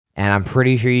And I'm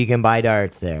pretty sure you can buy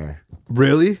darts there.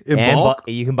 Really? In bulk?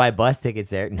 You can buy bus tickets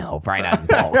there. No, probably not in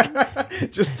bulk.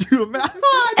 Just do a math. A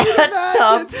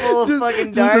tub full of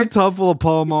fucking darts. Just a tub full of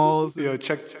Pall Malls. Yo,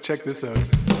 check this out.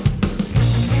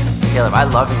 Caleb, I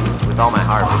love you with all my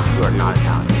heart, but you are not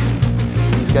Italian.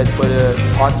 These guys put a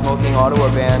pot smoking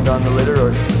Ottawa band on the litter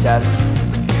or test.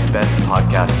 Best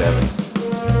podcast ever.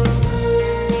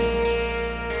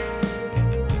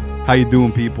 How you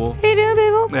doing, people? How you doing,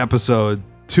 people? Episode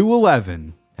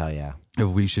 211 Hell yeah.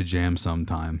 of We Should Jam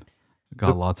Sometime.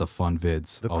 Got lots of fun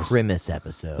vids. The Christmas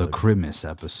episode. The Christmas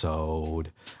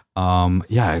episode.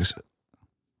 Yeah,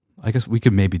 I guess we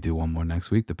could maybe do one more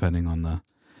next week, depending on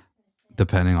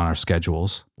our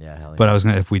schedules. Yeah, hell yeah. But I was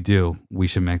gonna, if we do, we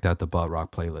should make that the Butt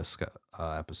Rock playlist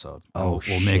episode. Oh,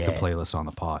 we'll make the shit. playlist on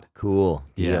the pod. Cool.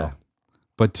 Deal. Yeah,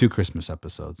 but 2 Christmas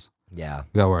episodes. Yeah.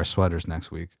 We gotta wear our sweaters next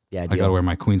week. Yeah, I deal. gotta wear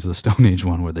my Queens of the Stone Age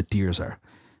one where the deers are.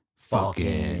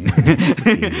 Fucking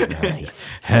Dude, nice.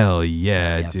 Hell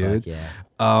yeah, Yeah, dude. fuck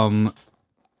yeah.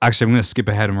 Actually, I'm gonna skip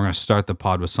ahead and we're gonna start the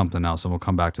pod with something else, and we'll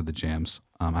come back to the jams.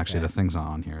 Actually, Okay. the thing's not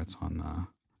on here. It's on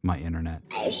my internet.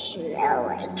 I smell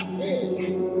like beef.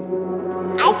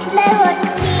 I smell like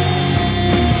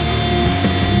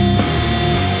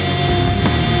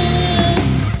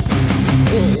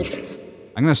beef.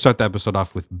 I'm gonna start the episode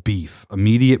off with beef.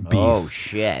 Immediate beef. Oh,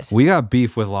 shit. We got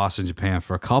beef with Lost in Japan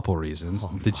for a couple reasons.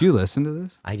 Did you listen to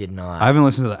this? I did not. I haven't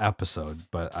listened to the episode,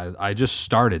 but I just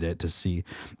started it to see.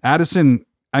 Addison,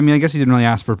 I mean, I guess he didn't really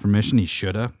ask for permission. He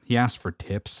should have. He asked for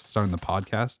tips starting the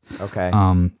podcast. Okay.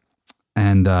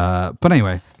 But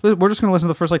anyway, we're just gonna listen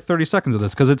to the first like 30 seconds of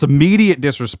this because it's immediate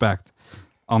disrespect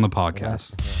on the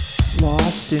podcast.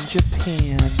 Lost in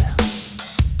Japan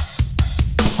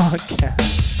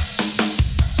podcast.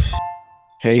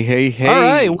 Hey. All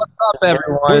right, what's up,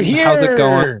 everyone? We're here. How's it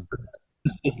going?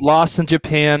 This is Lost in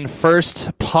Japan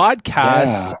first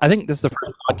podcast. Yeah. I think this is the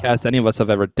first podcast any of us have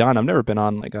ever done. I've never been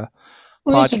on like a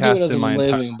We used to do it podcast as in a my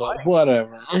living, entire but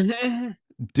whatever.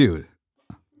 Dude,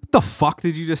 what the fuck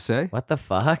did you just say? What the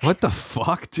fuck? What the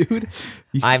fuck, dude?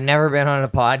 I've never been on a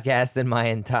podcast in my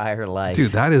entire life.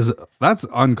 Dude, that's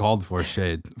uncalled for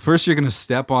shade. First, you're gonna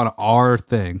step on our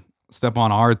thing, step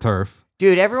on our turf.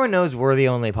 Dude, everyone knows we're the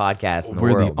only podcast in the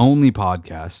We're world. the only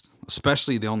podcast,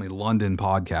 especially the only London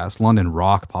podcast, London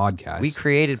rock podcast. We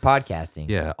created podcasting.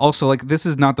 Yeah. Also, like, this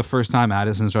is not the first time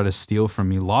Addison's tried to steal from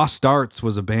me. Lost Arts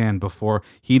was a band before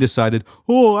he decided,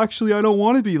 oh, actually, I don't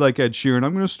want to be like Ed Sheeran.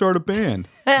 I'm going to start a band.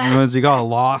 Because he got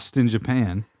lost in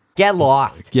Japan. Get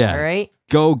lost. Yeah. All right?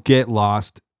 Go get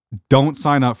lost. Don't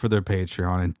sign up for their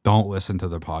Patreon and don't listen to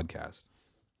their podcast.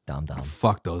 Dumb.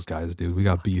 Fuck those guys, dude. We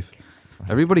got beef.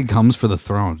 Everybody comes for the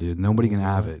throne, dude. Nobody can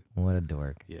have it. What a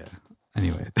dork. Yeah.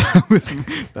 Anyway,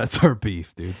 that's our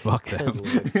beef, dude. Fuck them.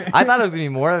 I thought it was going to be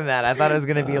more than that. I thought it was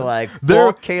going to be like, there-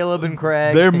 fuck Caleb and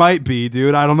Craig. There might be,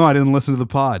 dude. I don't know. I didn't listen to the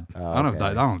pod. Oh, I don't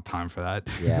okay. have time for that.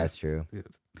 Yeah, that's true.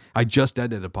 I just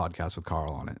edited a podcast with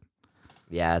Carl on it.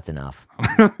 Yeah, that's enough.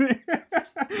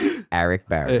 Eric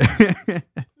Barrett.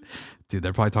 Dude,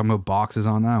 they're probably talking about boxes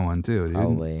on that one too, dude.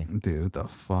 Probably. Dude, what the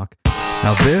fuck?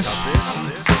 Now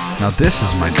this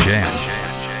is my jam.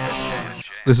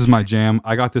 This is my jam.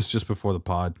 I got this just before the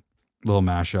pod. Little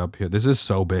mashup here. This is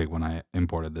so big when I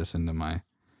imported this into my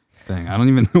thing. I don't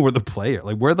even know where the player.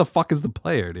 Like, where the fuck is the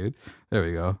player, dude? There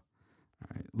we go. All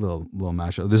right, little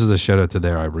mashup. This is a shout out to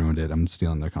there. I ruined it. I'm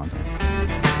stealing their content.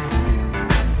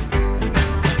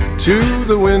 To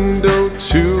the window,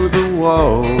 to the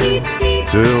wall,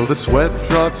 till the sweat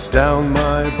drops down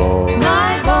my balls.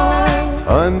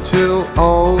 Until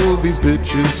all these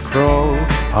bitches crawl.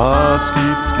 Ah,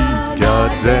 skeet, skeet,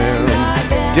 goddamn.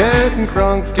 Getting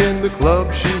crunk in the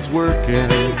club she's working.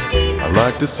 I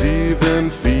like to see them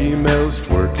females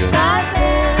twerking.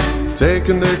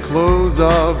 Taking their clothes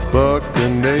off,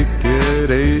 bucking naked.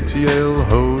 ATL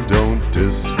ho, don't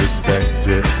disrespect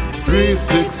it. 3,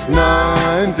 6,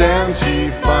 9, damn she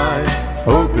fine.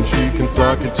 Hoping she can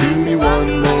sock it to me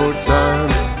one more time.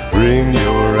 Bring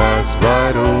your ass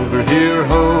right over here,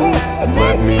 ho, and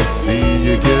let me see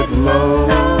you get low.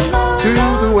 To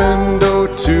the window,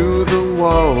 to the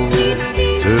wall,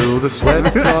 till the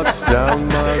sweat drops down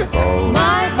my balls.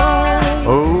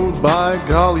 Oh, by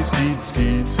golly, skeet,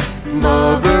 skeet,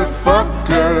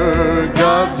 motherfucker,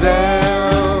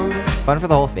 goddamn. Fun for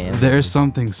the whole family. There's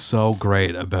something so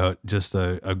great about just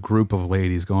a group of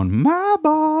ladies going, my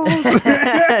balls.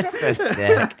 That's so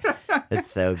sick. That's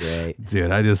so great.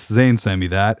 Dude, Zane sent me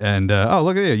that. And, oh,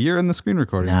 look at you. You're in the screen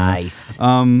recording. Nice.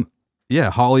 Yeah,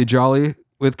 Holly Jolly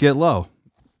with Get Low.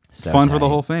 So fun for the tight.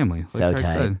 whole family. Like So Craig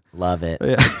tight. said. Love it.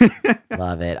 Yeah.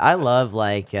 Love it. I love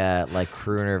like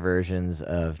crooner versions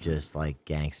of just like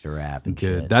gangster rap and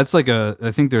Good. shit. That's like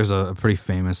I think there's a pretty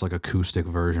famous like acoustic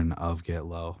version of Get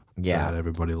Low. Yeah. That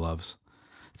everybody loves.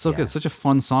 It's so Yeah. good. Such a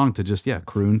fun song to just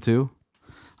croon to.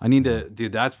 I need to,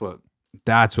 dude. That's what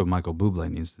Michael Bublé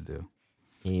needs to do.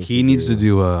 He needs to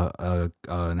do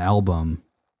an album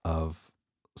of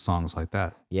songs like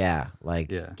that. Yeah, like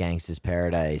Gangsta's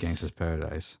Paradise. Gangsta's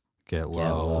Paradise. Get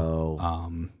Low.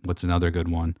 Low. What's another good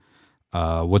one?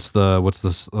 What's the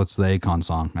Akon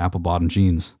song? Apple Bottom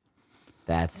Jeans.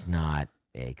 That's not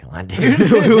Akon, dude.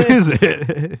 Who is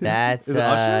it? That's Is it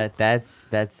Usher? that's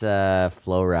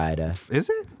Flow Rida. Is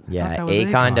it? Yeah, that was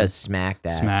Akon Akon. does Smack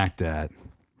That. Smack That.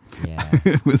 Yeah.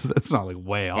 That's not like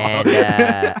way off.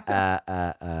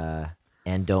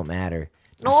 And Don't Matter.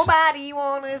 Nobody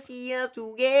wanna see us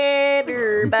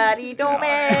together, body don't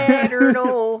matter,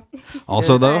 no.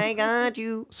 Also, 'Cause though, I got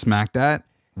you. Smack That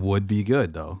would be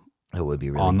good though. It would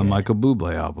be really on the good. Michael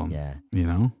Bublé album. Yeah. You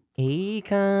know?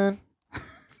 Akon,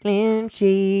 Slim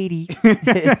Shady.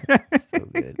 So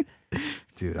good.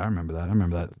 Dude, I remember that. I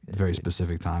remember that very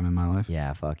specific time in my life.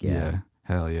 Yeah, fuck yeah.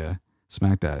 Hell yeah.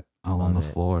 Smack That all Love on the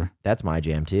it. floor. That's my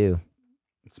jam too.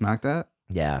 Smack That?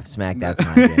 Yeah, Smack That's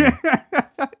my jam.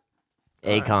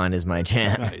 Akon is my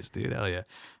jam. Nice, dude. Hell yeah.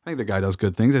 I think the guy does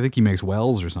good things. I think he makes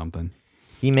wells or something.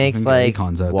 He makes think like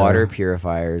Akon's out water there.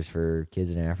 purifiers for kids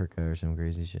in Africa or some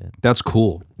crazy shit. That's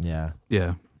cool. Yeah.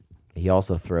 Yeah. He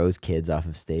also throws kids off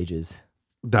of stages.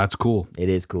 That's cool. It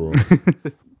is cool.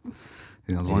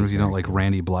 You know, as It long is as you don't very like cool.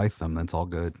 Randy Blythe them, that's all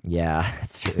good. Yeah,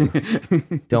 that's true.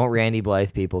 Don't Randy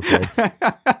Blythe people, kids.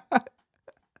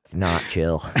 It's not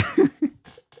chill.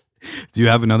 Do you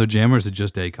have another jam or is it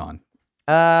just Akon?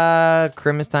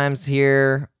 Christmas time's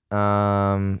here.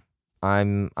 I'm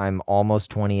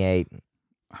almost 28.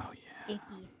 Oh yeah. Icky.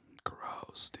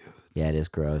 Gross, dude. Yeah, it is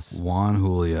gross. Juan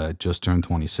Julia just turned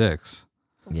 26.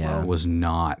 Yeah. Was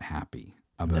not happy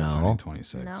about No. turning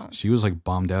 26. No. She was like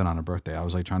bummed out on her birthday. I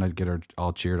was like trying to get her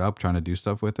all cheered up, trying to do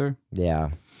stuff with her. Yeah.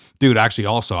 Dude, actually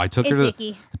also I took It's her to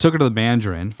icky. the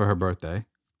Mandarin for her birthday.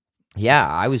 Yeah,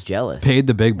 I was jealous. Paid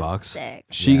the big bucks. Sick.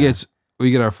 We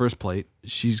get our first plate.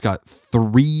 She's got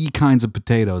 3 kinds of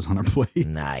potatoes on her plate.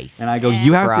 Nice. And I go, Yeah.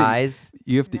 you have Fries.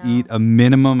 to eat a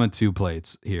minimum of 2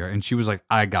 plates here. And she was like,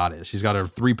 I got it. She's got her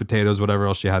 3 potatoes, whatever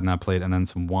else she had in that plate, and then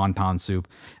some wonton soup.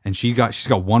 And she's got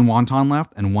 1 wonton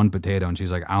left and 1 potato. And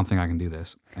she's like, I don't think I can do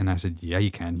this. And I said, yeah,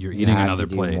 you can. You're You eating have another to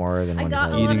do plate. more than I one got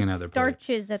a plate. lot Eating of another plate.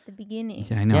 starches at the beginning.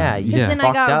 Yeah, I know. Yeah, you Because then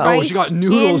I got fucked up. rice Oh, she got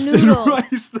noodles and noodles.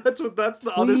 rice. That's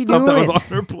the other are you stuff that was doing? on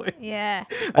her plate. Yeah.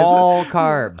 All I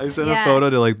carbs. sent Yeah. a photo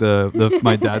to like the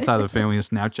my dad's side of the family in a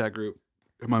Snapchat group.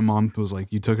 And my mom was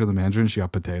like, "You took her to the Mandarin. She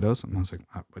got potatoes." And I was like,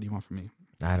 "What do you want from me?"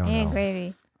 I don't And know.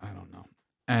 gravy. I don't know.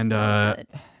 And Good.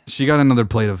 she got another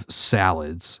plate of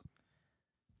salads.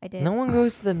 I did. No one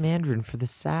goes to the Mandarin for the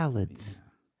salads.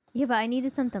 Yeah, but I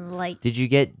needed something light. Did you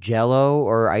get Jello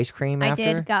or ice cream I after?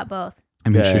 did. Got both. I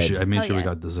made sure Good. I made Oh, sure we yeah.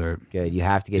 got dessert. Good. You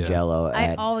have to get Yeah. Jello I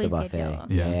at always the get buffet. Jell-O.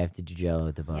 Yeah, Yeah. you have to do Jello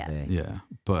at the buffet. Yeah,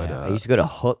 but Yeah. I used to go to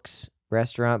Hook's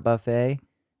restaurant buffet.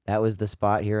 That was the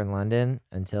spot here in London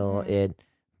until it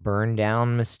burned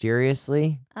down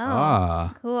mysteriously.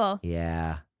 Oh, cool.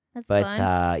 Yeah. That's But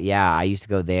fun. yeah, I used to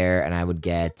go there and I would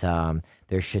get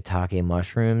their shiitake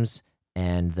mushrooms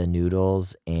and the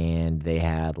noodles, and they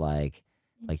had like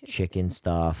chicken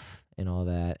stuff and all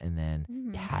that, and then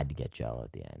you had to get Jello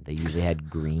at the end. They usually had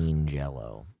green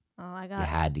Jello. Oh, I You got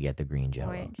had to get the green Jello.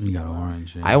 orange. you got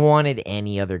orange. Yeah. I wanted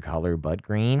any other color but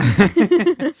green,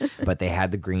 but they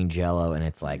had the green Jello, and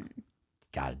it's like,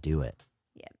 gotta do it.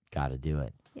 Yeah. Gotta do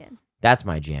it. Yeah. That's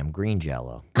my jam, green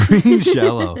Jello. green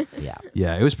Jello. Yeah.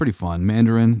 Yeah, it was pretty fun.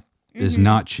 Mandarin is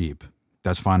not cheap.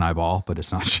 That's fine eyeball, but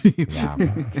it's not cheap. Yeah.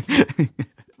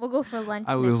 We'll go for lunch.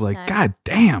 I was next like, time. God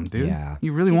damn, dude. Yeah.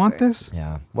 You really want Super. this?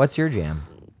 Yeah. What's your jam?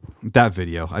 That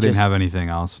video. I didn't Just- have anything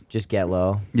else. Just get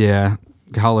low. Yeah.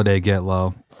 Holiday Get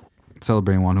Low.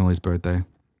 Celebrating Juan Julia's birthday.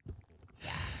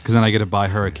 Because then I get to buy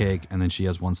her a cake, and then she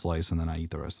has 1 slice, and then I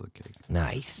eat the rest of the cake.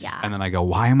 Nice. Yeah. And then I go,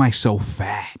 why am I so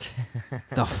fat?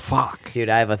 The fuck? Dude,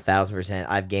 I have 1,000%.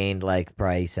 I've gained like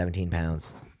probably 17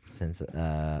 pounds since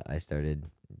I started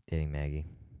dating Maggie.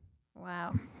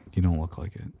 Wow. You don't look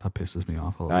like it. That pisses me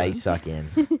off a little You bit. suck in.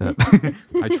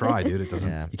 I try, dude. It doesn't.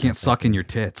 Yeah, you can't suck in your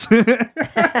tits.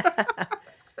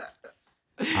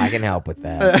 I can help with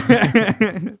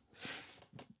that.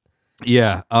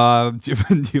 Yeah. Do you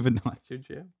have a not your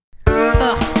jam?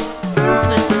 Ugh. This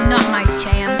was not my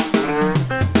jam.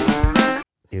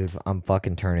 Dude, I'm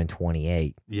fucking turning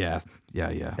 28. Yeah.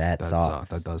 That sucks.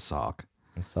 That does suck.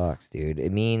 It sucks, dude.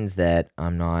 It means that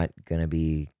I'm not going to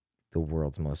be the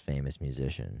world's most famous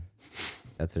musician.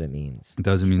 That's what it means. It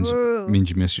doesn't mean True. means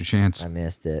you missed your chance. I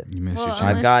missed it. You missed your Well,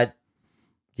 chance. I've got,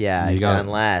 yeah, You got-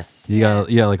 unless You got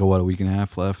like a week and a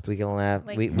half left. week and a half,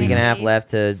 Like week 10 and a half days. left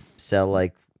to sell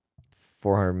like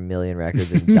 400 million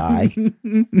records and die.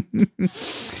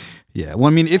 Yeah. Well, I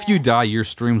mean, if you die, your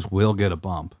streams will get a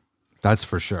bump. That's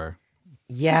for sure.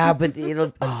 Yeah, but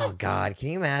it'll. Oh God, can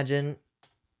you imagine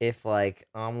if like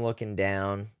I'm looking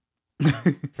down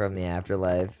from the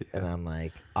afterlife and I'm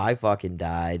like, I fucking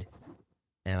died,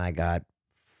 and I got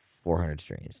 400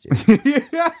 streams, dude.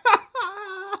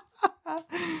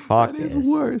 Fuck That is this.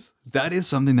 worse. That is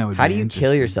something that would. How be do you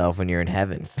kill interesting. yourself when you're in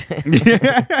heaven?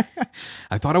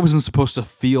 I thought I wasn't supposed to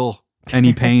feel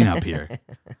any pain up here.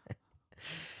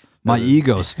 My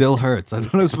ego still hurts. I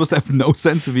thought I was supposed to have no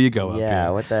sense of ego up Yeah,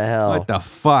 here. what the hell? What the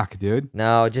fuck, dude?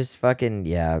 No, just fucking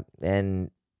yeah,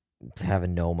 and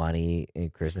having no money in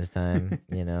Christmas time.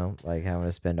 You know, like having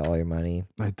to spend all your money.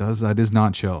 That is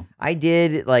not chill. I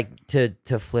did like to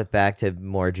flip back to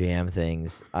more jam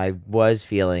things. I was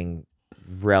feeling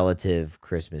relative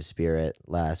Christmas spirit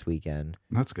last weekend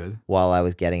That's good. while I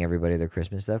was getting everybody their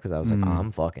Christmas stuff because I was like, Mm.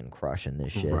 I'm fucking crushing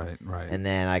this shit. Right. And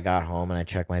then I got home and I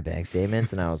checked my bank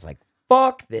statements and I was like,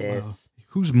 fuck this.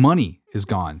 Whose money is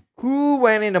gone? Who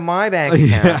went into my bank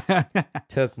account? Yeah.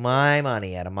 Took my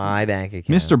money out of my bank account.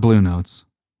 Mr. Blue Notes.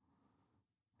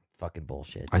 Fucking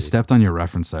bullshit. I dude. stepped on your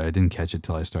reference there. I didn't catch it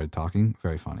till I started talking.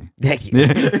 Very funny. Thank you.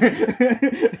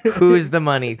 Who's the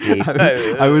money thief?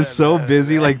 I was so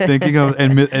busy like thinking of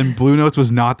and Blue Notes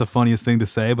was not the funniest thing to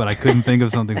say, but I couldn't think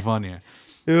of something funnier.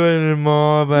 Who went into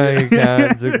my bank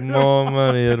account? Took more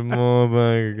money out of my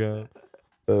bank account.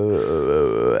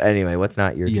 Anyway, what's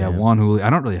not your Yeah, jam? Juan Julio. I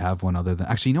don't really have one other than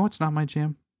actually. You know what's not my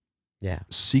jam? Yeah,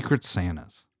 Secret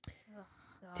Santas.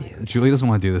 dude. Julie doesn't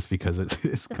want to do this because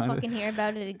it's To kind fucking of. hear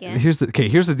about it again. Here's the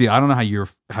deal. I don't know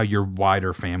how your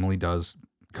wider family does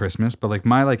Christmas, but like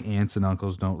my like aunts and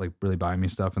uncles don't like really buy me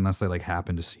stuff unless they like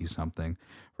happen to see something,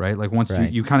 right? Like once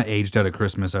Right. you kind of aged out of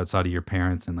Christmas outside of your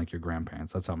parents and like your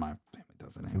grandparents. That's how my family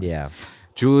does it. Anyway. Yeah.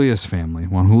 Julia's family,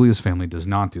 Juan Julio's family does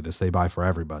not do this. They buy for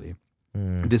everybody.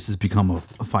 Mm, This has become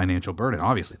a financial burden.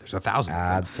 Obviously, there's 1,000 of them.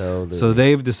 absolutely. So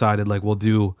they've decided like we'll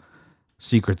do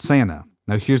Secret Santa.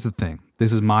 Now here's the thing.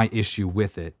 This is my issue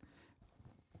with it.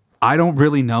 I don't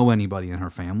really know anybody in her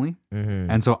family. Mm-hmm.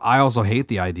 And so I also hate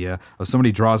the idea of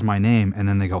somebody draws my name and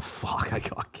then they go, fuck, I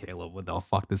got Caleb. What the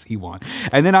fuck does he want?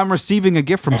 And then I'm receiving a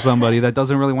gift from somebody that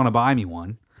doesn't really want to buy me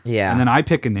one. Yeah. And then I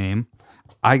pick a name.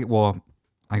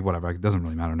 Whatever. It doesn't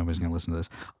really matter. Nobody's going to listen to this.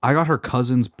 I got her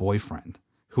cousin's boyfriend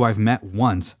who I've met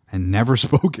once and never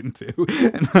spoken to.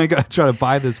 And I got to try to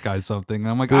buy this guy something. And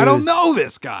I'm like, I don't Booze. know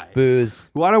this guy. Booze.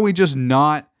 Why don't we just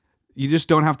not? You just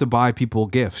don't have to buy people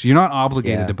gifts. You're not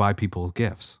obligated Yeah. to buy people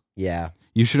gifts. Yeah.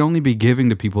 You should only be giving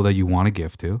to people that you want to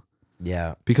give to.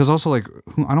 Yeah. Because also, like,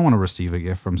 I don't want to receive a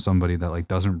gift from somebody that like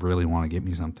doesn't really want to give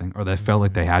me something or that felt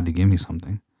like they had to give me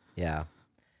something. Yeah.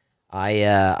 I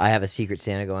have a Secret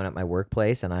Santa going at my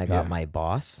workplace, and I got Yeah. my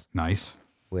boss, Nice.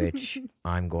 which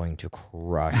I'm going to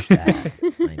crush that.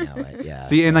 I know it. Yeah.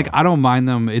 See, and like so- I don't mind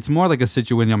them. It's more like a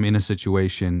situation when I'm in a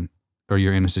situation or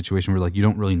you're in a situation where like you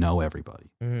don't really know everybody.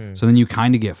 Mhm. So then you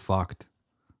kind of get fucked.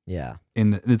 Yeah.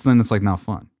 And it's like not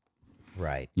fun,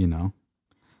 Right. you know?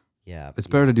 Yeah. It's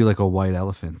better to do like a white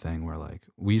elephant thing where like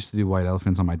we used to do white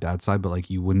elephants on my dad's side, but like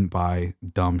you wouldn't buy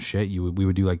dumb shit. We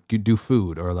would do like you do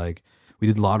food or like we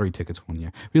did lottery tickets one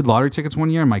year. We did lottery tickets one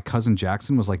year and my cousin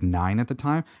Jackson was like 9 at the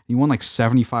time. He won like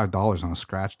 $75 on a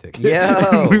scratch ticket.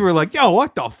 Yo. We were like, yo,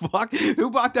 what the fuck?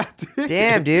 Who bought that ticket?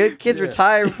 Damn, dude. Kids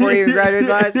retire before you even graduate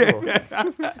high school.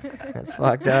 That's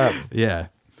fucked up. Yeah.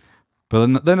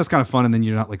 But then it's kind of fun and then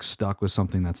you're not like stuck with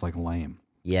something that's like lame.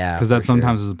 Yeah. Because that for sure.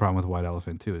 sometimes is the problem with white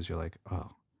elephant too. Is you're like, oh,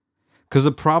 because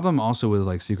the problem also with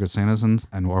like Secret Santas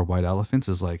and or white elephants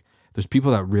is like there's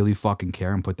people that really fucking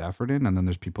care and put the effort in, and then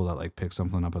there's people that like pick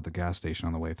something up at the gas station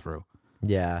on the way through.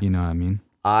 Yeah. You know what I mean?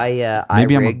 I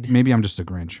Maybe rigged. maybe I'm just a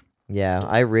Grinch. Yeah,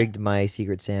 I rigged my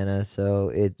Secret Santa, so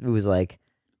it was like,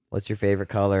 what's your favorite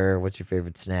color? What's your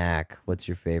favorite snack? What's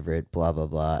your favorite blah blah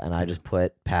blah? And I just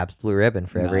put Pabst Blue Ribbon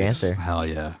for every Nice. answer. Hell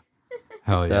yeah.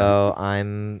 Hell yeah.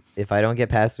 So if I don't get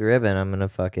Pabst Blue Ribbon, I'm gonna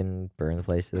fucking burn the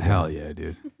place to the Hell ground. yeah,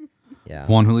 dude. Yeah.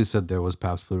 Juan Julio said there was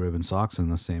Pabst Blue Ribbon socks in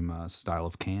the same style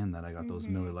of can that I got those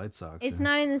Miller Lite socks. It's in.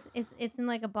 not in this. It's in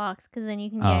like a box because then you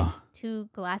can get Oh. 2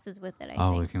 glasses with it. I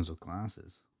Oh, think. it comes with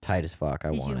glasses. Tight as fuck.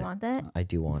 I Did want you it. want that? I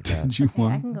do want that. Did you Okay, I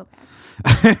want? can go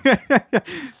back.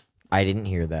 I didn't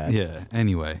hear that. Yeah.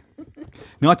 Anyway,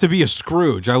 not to be a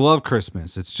Scrooge. I love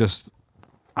Christmas. It's just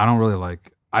I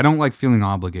don't like feeling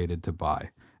obligated to buy,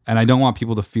 and I don't want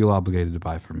people to feel obligated to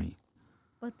buy for me.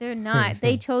 But they're not.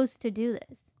 They chose to do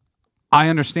this. I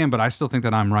understand, but I still think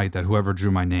that I'm right. That whoever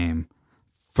drew my name,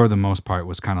 for the most part,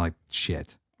 was kind of like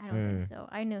shit. I don't think so.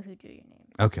 I know who drew your name.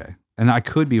 Okay, and I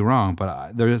could be wrong,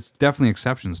 but there's definitely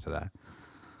exceptions to that.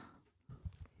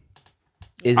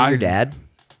 Is it your dad?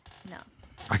 No.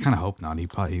 I kind of hope not.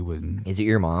 He wouldn't. Is it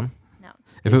your mom? No.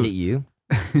 If Is it you?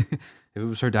 if it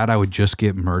was her dad, I would just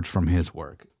get merged from his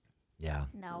work, Yeah.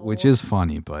 No. which is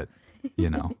funny, but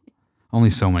only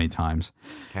so many times.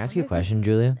 Can I ask you a question,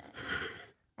 Julia?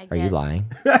 I Are you guess. lying?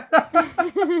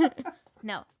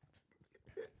 No.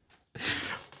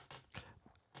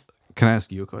 Can I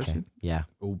ask you a question? Yeah.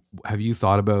 Have you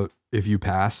thought about if you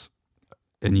pass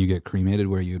and you get cremated,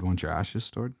 where you'd want your ashes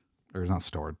stored? Or not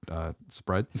stored,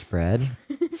 spread? Spread.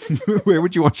 Where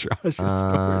would you want your ashes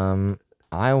stored?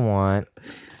 I want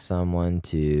someone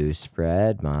to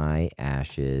spread my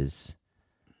ashes.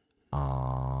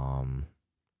 I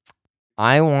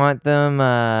want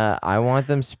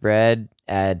them spread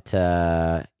at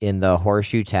in the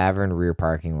Horseshoe Tavern rear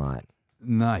parking lot.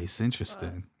 Nice,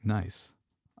 interesting, nice.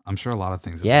 I'm sure a lot of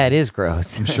things. Yeah, it is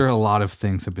gross. I'm sure a lot of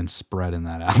things have been spread in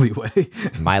that alleyway.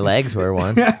 My legs were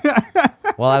once.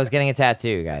 Well, I was getting a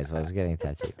tattoo, guys.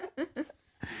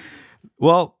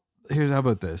 Well, how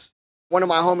about this? One of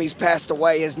my homies passed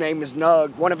away. His name is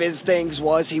Nug. One of his things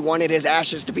was he wanted his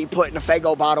ashes to be put in a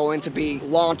Faygo bottle and to be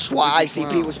launched while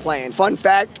ICP was playing. Fun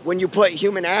fact, when you put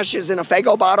human ashes in a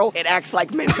Faygo bottle, it acts like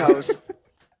Mentos.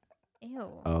 Ew.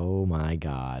 Oh my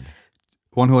god.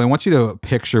 One Hole, I want you to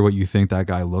picture what you think that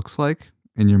guy looks like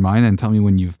in your mind and tell me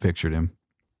when you've pictured him.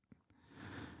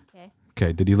 Okay.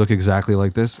 Okay, did he look exactly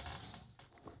like this?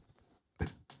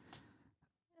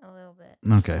 A little bit.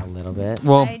 Okay. A little bit.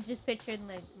 Well, I just pictured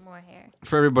like more hair.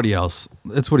 for everybody else,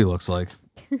 that's what he looks like.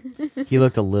 He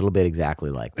looked a little bit exactly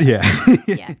like that. Yeah.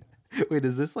 Yeah. Wait,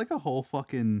 is this like a whole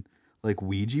fucking like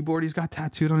Ouija board he's got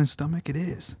tattooed on his stomach? It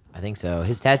is. I think so.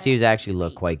 His tattoos actually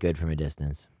look quite good from a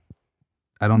distance.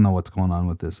 I don't know what's going on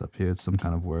with this up here. It's some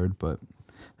kind of word, but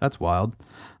that's wild.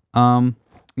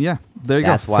 Yeah, there you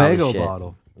That's go. wild as Fago shit.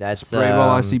 bottle. That's Sprayed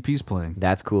while ICP's playing.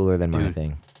 That's cooler than my Dude.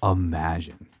 thing.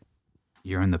 Imagine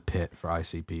you're in the pit for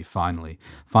ICP. Finally,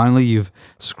 you've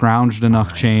scrounged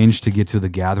enough change to get to the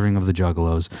gathering of the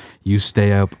Juggalos. You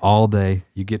stay up all day.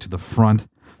 You get to the front.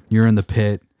 You're in the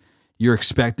pit. You're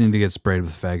expecting to get sprayed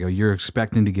with Fago. You're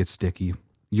expecting to get sticky.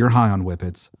 You're high on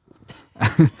whippets.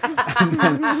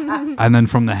 and then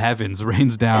from the heavens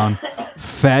rains down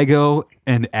Fago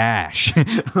and ash.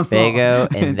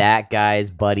 Fago and that guy's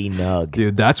buddy Nug.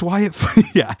 Dude, that's why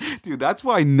that's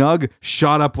why Nug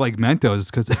shot up like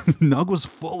Mentos, because Nug was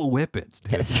full of whippets.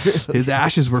 Dude. That's true. His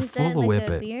ashes were Is that full of like a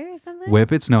whippet. beer or something?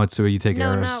 Whippets? No, it's where you take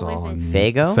No, not aerosol. whippets. And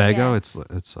Fago? Fago, Yeah.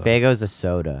 it's Fago's a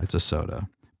soda. it's a soda,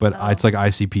 but Oh. it's like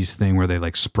ICP's thing where they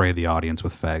like spray the audience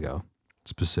with Fago,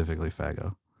 specifically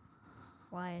Fago,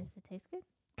 Why does it taste good?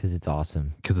 Because it's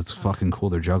awesome. because it's fucking cool.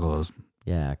 They're Juggalos.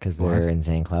 Yeah, because What? they're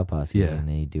insane cloud posse. Yeah. And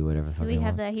they do whatever the Do fuck we they have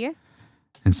want. that here?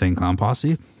 Insane Clown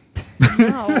Posse.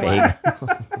 No.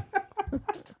 Fago.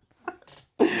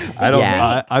 I don't.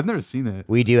 Yeah. I've never seen it.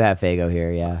 We do have Fago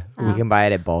here, yeah. We Oh. can buy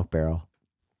it at Bulk Barrel.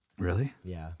 Really?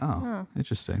 Yeah. Oh, Oh.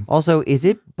 interesting. Also, is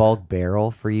it Bulk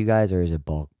Barrel for you guys or is it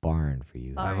Bulk Barn for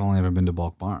you? Barn. I've only ever been to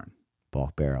Bulk Barn,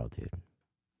 Bulk Barrel, dude.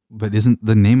 but isn't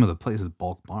the name of the place is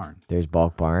Bulk Barn? There's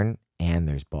Bulk Barn and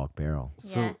there's Bulk Barrel.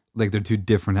 Yeah. So like they're two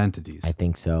different entities. I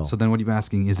think so. So then what are you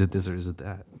asking? Is it this or is it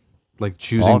that? Like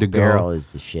choosing Bulk to go. Barrel is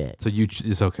the shit. So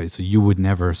it's okay. So you would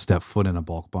never step foot in a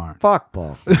Bulk Barn. Fuck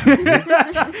Bulk.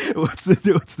 What's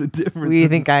the difference? Who do you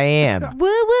think I am? Woo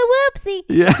woo whoopsie.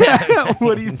 Yeah.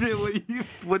 What do you think?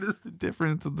 What is the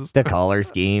difference in The color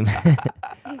scheme.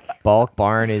 Bulk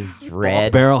Barn is Bulk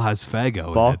red. Barrel has Fago.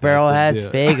 in Bulk it. Barrel That's has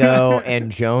it, yeah. Fago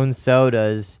and Jones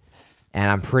sodas,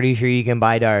 and I'm pretty sure you can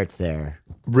buy darts there.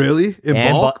 Really? In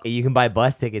and bulk? you can buy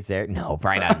bus tickets there. No,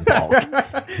 probably not in bulk.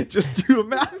 Just do a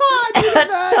math.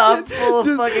 Tub full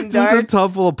of fucking Just a darts.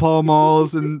 tub full of Pall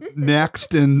Malls and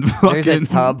Next and There's a fucking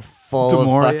tub full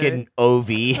Demorier. of fucking OV.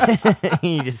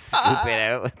 You just scoop it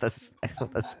out with a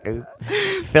scoop.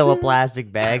 Fill a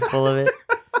plastic bag full of it.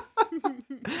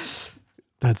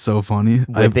 That's so funny.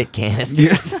 Whip it canisters.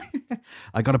 Yes.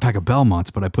 I got a pack of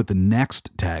Belmonts, but I put the Next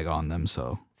tag on them,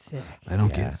 so Sick. I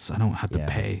don't Yeah. I don't have to Yeah.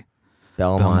 pay.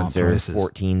 Belmonts are prices.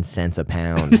 14 cents a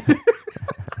pound.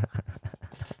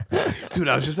 Dude,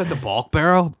 I was just at the Bulk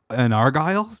Barrel in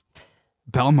Argyle.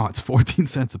 Belmont's 14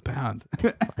 cents a pound.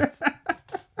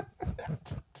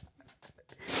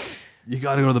 You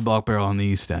got to go to the Bulk Barrel on the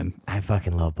East End. I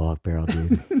fucking love Bulk Barrel,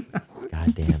 dude.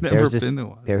 God damn. Never been to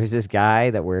one. There was this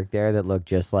guy that worked there that looked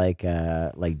just like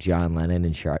John Lennon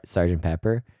and Sergeant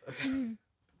Pepper.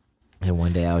 And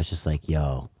one day I was just like,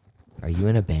 "Yo, are you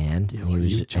in a band?" Yo, and he are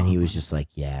was, you John and he was Lennon? just like,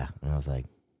 "Yeah." And I was like,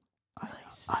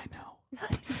 "Nice, I know.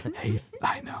 nice." Hey,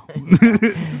 I know.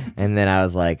 And then I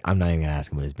was like, "I'm not even gonna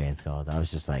ask him what his band's called." I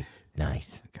was just like,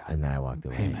 "Nice," and then I walked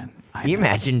away. Hey, man. Can you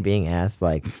imagine being asked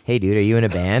like, "Hey, dude, are you in a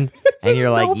band?" And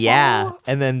you're like, "Yeah,"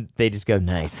 and then they just go,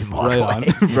 "Nice," and walk Right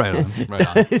away. on. Right on. Right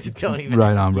on. Don't even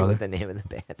Right ask on, me brother. what the name of the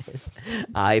band is.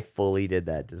 I fully did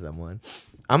that to someone.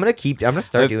 I'm gonna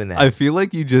start doing that. I feel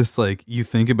like you just like you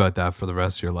think about that for the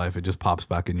rest of your life. It just pops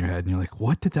back in your head, and you're like,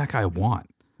 "What did that guy want?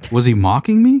 Was he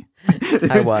mocking me?"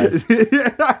 I was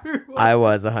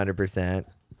 100%.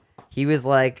 He was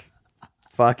like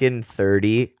fucking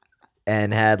 30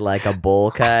 and had like a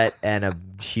bowl cut and a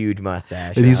huge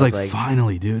mustache. And he's I was like,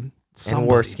 "Finally, dude." and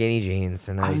wore Somebody. skinny jeans.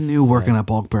 And I was knew working like, at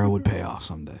Bulk Barrel would pay off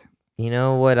someday. You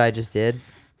know what I just did?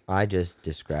 I just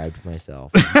described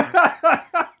myself.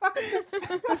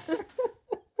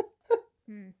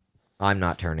 I'm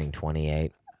not turning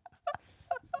 28.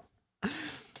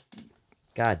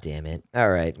 God damn it. All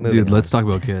right. Moving Dude, on. let's talk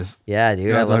about Kiss. Yeah,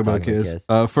 dude. I love talking about Kiss.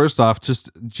 First off, just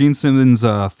Gene Simmons'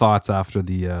 thoughts after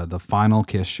the final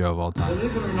Kiss show of all time.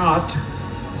 Believe it or not,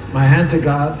 my hand to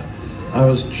God, I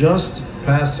was just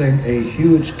passing a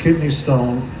huge kidney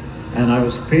stone, and I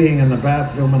was peeing in the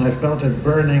bathroom, and I felt it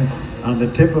burning on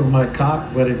the tip of my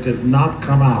cock, but it did not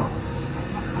come out.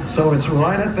 So it's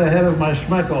right at the head of my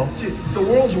schmeckle. Gee, the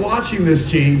world's watching this,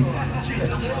 Gene.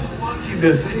 Watching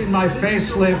this. Seen my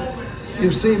facelift.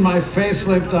 You've seen my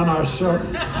facelift on our show.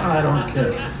 I don't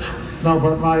care. No,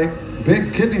 but my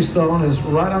big kidney stone is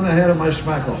right on the head of my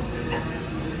schmeckle.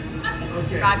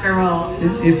 Okay. Rock and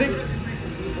roll. You think?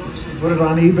 Put it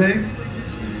on eBay?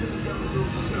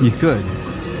 You could.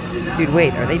 Dude,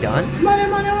 wait. Are they done?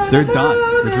 They're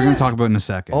done, which we're going to talk about in a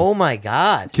second. Oh, my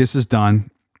God. Kiss is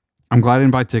done. I'm glad I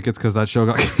didn't buy tickets because that show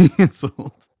got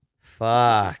canceled.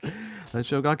 Fuck. That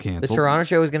show got The canceled. Toronto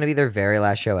show was going to be their very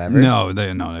last show ever? No,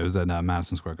 it was at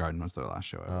Madison Square Garden. Was their last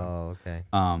show ever. Oh, okay.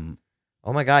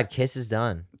 Oh my God. Kiss is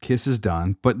done. Kiss is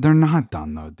done, but they're not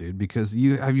done though, dude. Because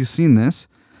have you seen this?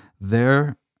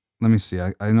 Let me see.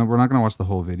 I know we're not gonna watch the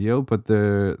whole video, but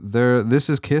this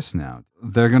is Kiss now.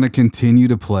 They're gonna continue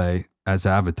to play as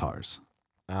avatars.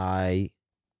 I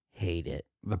hate it.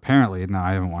 Apparently, now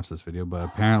I haven't watched this video, but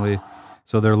apparently,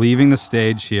 so they're leaving the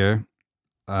stage here.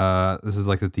 This is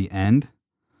like at the end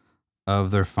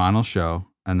of their final show,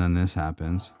 and then this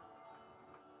happens.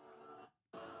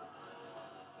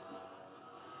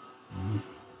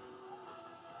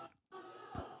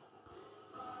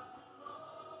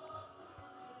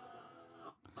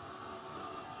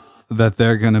 That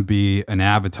they're going to be an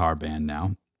avatar band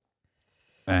now.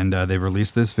 And they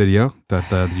released this video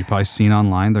that you've probably seen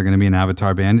online. They're going to be an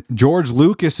avatar band. George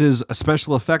Lucas's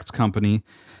special effects company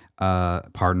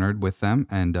partnered with them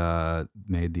and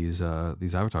made these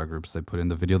avatar groups. They put in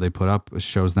the video they put up. It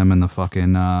shows them in the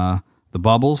fucking the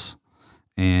bubbles.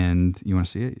 And you want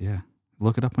to see it? Yeah.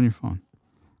 Look it up on your phone.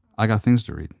 I got things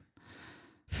to read.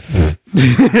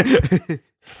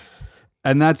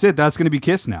 And that's it. That's going to be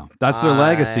Kiss now. That's their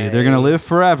legacy. They're going to live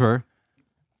forever.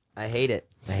 I hate it.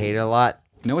 I hate it a lot.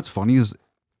 You know what's funny is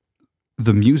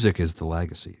the music is the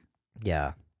legacy.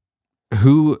 Yeah.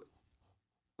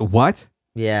 What?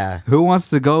 Yeah. Who wants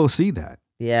to go see that?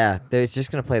 Yeah. They're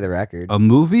just going to play the record. A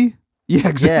movie? Yeah,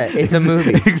 exactly. Yeah, it's a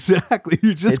movie. Exactly.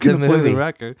 You're just going to play the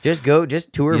record. Just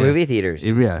tour movie theaters.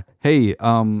 Yeah. Hey,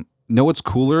 know what's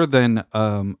cooler than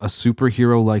a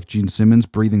superhero like Gene Simmons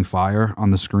breathing fire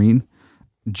on the screen?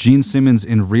 Gene Simmons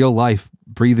in real life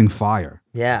breathing fire.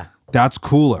 Yeah. That's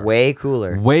cooler. Way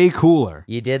cooler. Way cooler.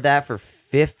 You did that for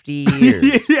 50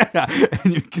 years. Yeah.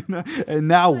 And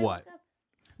now what?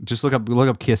 Just look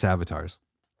up Kiss avatars.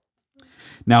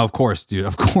 Now, of course, dude,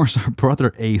 our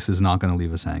brother Ace is not going to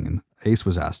leave us hanging. Ace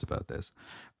was asked about this.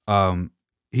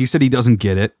 He said he doesn't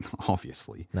get it,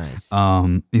 obviously. Nice.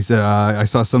 He said, I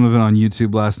saw some of it on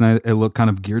YouTube last night. It looked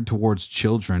kind of geared towards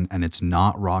children, and it's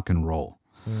not rock and roll.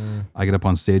 I get up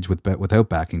on stage without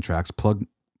backing tracks, plug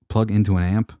into an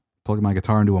amp, plug my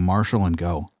guitar into a Marshall, and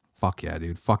go. Fuck yeah,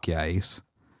 dude. Fuck yeah, Ace.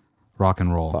 Rock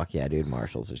and roll. Fuck yeah, dude.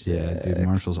 Marshalls are sick. Yeah, dude.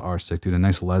 Marshalls are sick, dude. A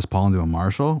nice Les Paul into a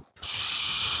Marshall.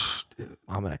 Dude.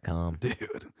 I'm gonna come. Dude,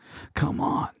 come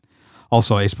on.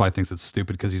 Also, Ace probably thinks it's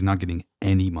stupid because he's not getting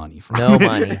any money from No it.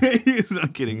 money. He's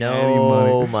not getting any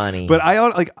No money. money. But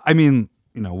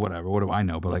whatever. What do I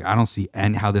know? But like, I don't see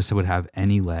how this would have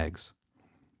any legs.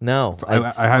 No, I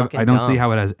don't see how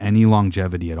it has any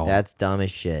longevity at all. That's dumb as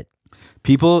shit.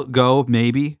 People go,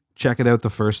 maybe check it out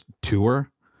the first tour,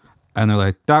 and they're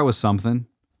like, that was something.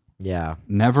 Yeah.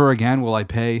 Never again will I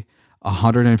pay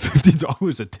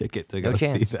 $150 a ticket to go No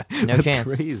chance. see that. No That's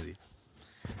chance. crazy.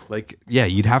 Like, yeah,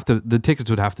 the tickets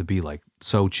would have to be like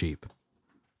so cheap.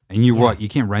 And you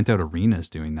can't rent out arenas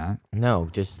doing that. No,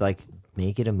 just like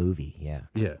make it a movie. Yeah.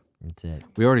 Yeah. That's it.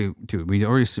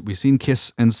 We've seen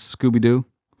Kiss and Scooby Doo.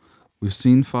 We've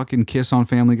seen fucking Kiss on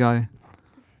Family Guy.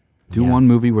 Do one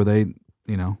movie where they,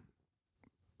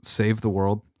 save the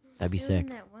world. That'd be sick.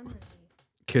 That one movie.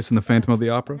 Kiss and the Phantom of the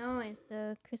Opera. No, it's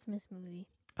a Christmas movie.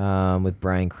 With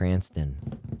Bryan Cranston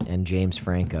and James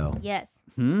Franco. Yes.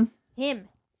 Hmm? Him.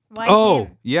 Why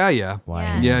him? Yeah.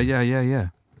 Why? Yeah. Yeah.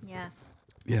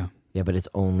 Yeah. Yeah, but it's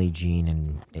only Gene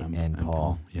and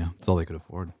Paul. Yeah, that's all they could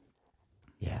afford.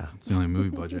 Yeah. It's the only movie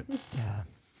budget. Yeah.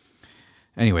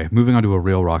 Anyway, moving on to a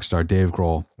real rock star, Dave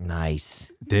Grohl. Nice.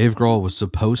 Dave Grohl was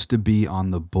supposed to be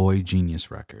on the Boy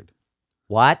Genius record.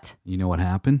 What? You know what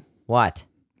happened? What?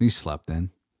 He slept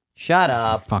in. Shut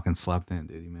up. Fucking slept in,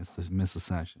 dude. He missed the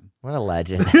session. What a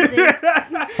legend.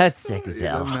 That's sick as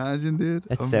hell. Imagine, dude.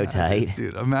 That's so tight.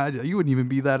 Dude, imagine. You wouldn't even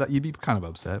be that. You'd be kind of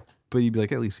upset. But you'd be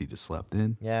like, at least he just slept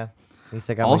in. Yeah. At least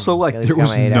I got Also, my, like, at least there got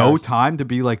was my 8 no hours. time to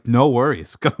be like, no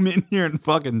worries. Come in here and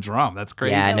fucking drum. That's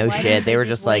crazy. Yeah, no why shit. didn't They they were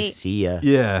just just like, wait? see ya.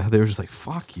 Yeah, they were just like,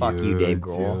 fuck you. Fuck you, Dave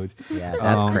Grohl. dude. Yeah,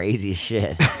 that's Um, crazy as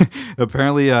shit.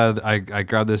 Apparently, I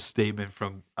grabbed this statement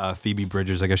from Phoebe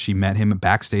Bridgers. I guess she met him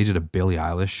backstage at a Billie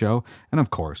Eilish show. And of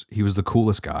course, he was the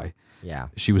coolest guy. Yeah.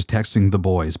 She was texting the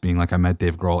boys, being like, I met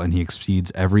Dave Grohl, and he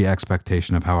exceeds every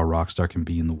expectation of how a rock star can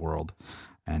be in the world.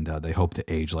 And they hope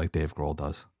to age like Dave Grohl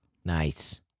does.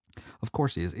 Nice. Of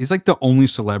course he is. He's like the only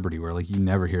celebrity where like you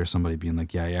never hear somebody being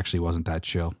like, yeah, he actually wasn't that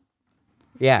chill.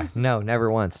 Yeah, no, never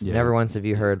once. Yeah. Never once have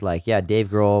you heard like, yeah, Dave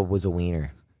Grohl was a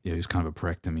wiener. Yeah, he's kind of a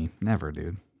prick to me. Never,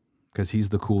 dude. Because he's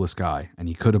the coolest guy. And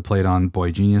he could have played on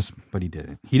Boy Genius, but he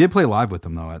didn't. He did play live with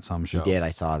them, though, at some show. He did. I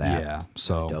saw that. Yeah, It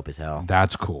so was dope as hell.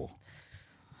 that's cool.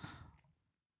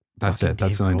 That's Fucking it.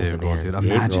 That's Dave the only Grohl's Dave the Grohl, man. dude.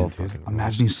 Dave Imagine, Grohl dude. fucking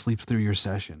Imagine he sleeps through your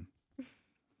session.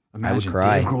 Imagine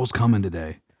cry. Dave Grohl's coming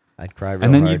today. I'd cry real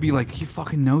And then hard. you'd be like, he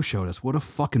fucking no-showed us. What a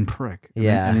fucking prick. And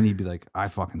Yeah. and then he'd be like, I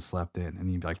fucking slept in. And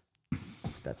he'd be like,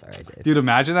 that's all right, Dave. dude,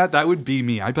 imagine that. That would be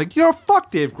me. I'd be like,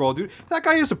 fuck Dave Grohl, dude. That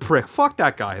guy is a prick. Fuck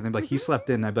that guy. And they'd be like, he slept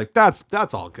in. And I'd be like, that's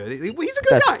all good. He's a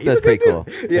good guy. He's that's a good pretty cool.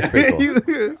 dude. That's pretty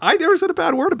cool. I never said a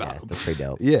bad word about him. That's pretty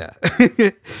dope. Yeah.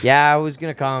 Yeah, I was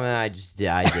gonna comment. I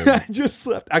didn't. I just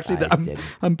slept. Actually, I just didn't.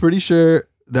 I'm pretty sure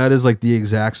that is like the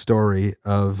exact story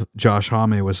of Josh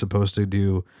Homme was supposed to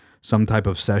do some type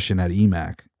of session at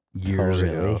EMAC years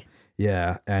ago. really?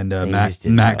 Yeah, and And he Matt just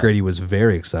didn't show up. Grady was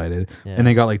very excited, Yeah. and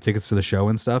they got like tickets to the show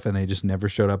and stuff, and they just never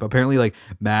showed up. Apparently, like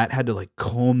Matt had to like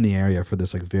comb the area for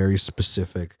this like very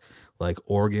specific like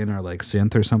organ or like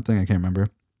synth or something. I can't remember,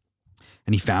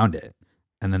 and he found it,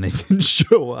 and then they didn't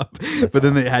show up. But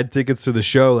then they had tickets to the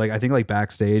show, like I think like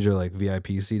backstage or like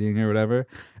VIP seating or whatever.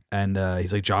 And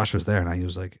he's like, Josh was there, and he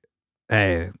was like,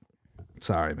 hey.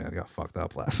 Sorry, man. I got fucked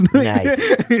up last night. Nice.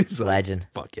 He's like, Legend.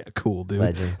 fuck yeah, cool, dude.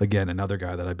 Legend. Again, another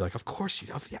guy that I'd be like, of course you.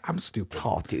 Yeah, I'm stupid.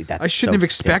 Oh, dude, that's I shouldn't so have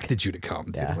expected sick. you to come,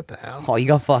 dude. Yeah. What the hell? Oh, you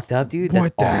got fucked up, dude. That's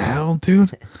What the awesome. hell,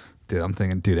 dude? Dude, I'm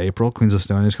thinking, dude, April, Queens of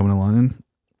Stone Age coming to London.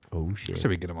 Oh shit. Say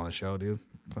we get him on the show, dude.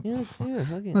 Yeah, let's do it.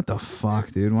 Fuck it. What the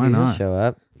fuck, dude? Why Dude, he'll not? show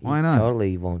up. Why He not?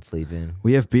 Totally won't sleep in.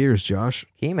 We have beers, Josh.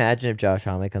 Can you imagine if Josh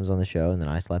Homme comes on the show and then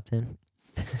I slept in?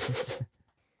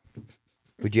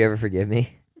 Would you ever forgive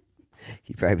me?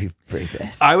 You'd probably be pretty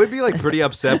pissed. I would be like pretty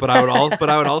upset, but I would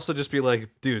also just be like,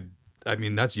 dude, I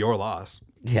mean, that's your loss.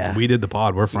 Yeah. We did the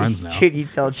pod. We're friends now. Dude, you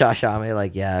tell Josh Homme,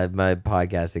 like, yeah, my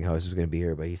podcasting host was going to be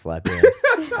here, but he slept in.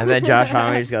 And then Josh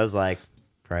Homme just goes like,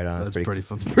 right on. That's pretty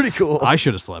fun. It's pretty cool. I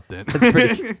should have slept in.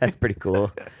 That's pretty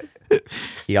cool.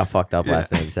 He got fucked up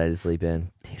last night. Decided to sleep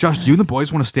in. Damn, Josh, do you and the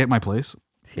boys want to stay at my place?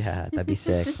 Yeah, that'd be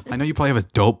sick. I know you probably have a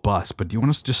dope bus, but do you want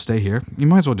us to just stay here? You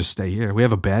might as well just stay here. We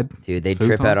have a bed. Dude, they'd Food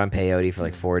trip pump. out on peyote for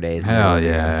like 4 days. Hell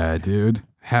yeah, dude.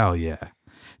 Hell yeah.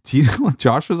 Do you know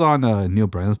Josh was on Neil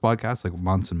Brennan's podcast like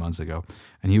months and months ago,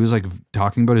 and he was like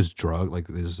talking about his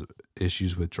his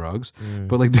issues with drugs,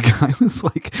 but like the guy was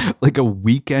like a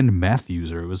weekend meth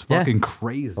user. It was Yeah. fucking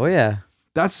crazy. Oh, yeah.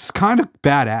 That's kind of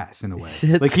badass in a way.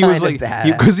 It's Like he was kinda like,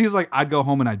 badass. because he's like, I'd go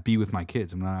home and I'd be with my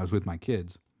kids, and when I was with my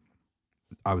kids,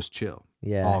 I was chill,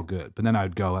 Yeah. all good. But then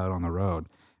I'd go out on the road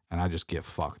and I'd just get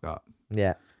fucked up.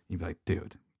 Yeah. You'd be like,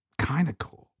 dude, kind of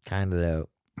cool, Kind of dope.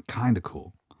 kind of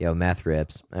cool. Yo, meth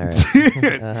rips. All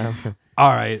right.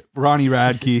 All right, Ronnie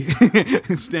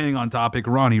Radke. Staying on topic,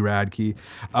 Ronnie Radke.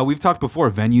 We've talked before,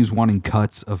 venues wanting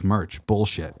cuts of merch.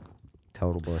 Bullshit.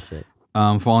 Total bullshit.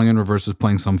 Falling in Reverse is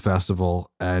playing some festival,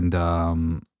 and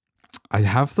I've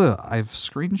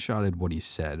screenshotted what he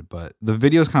said, but the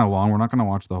video is kind of long. We're not going to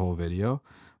watch the whole video,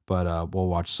 but we'll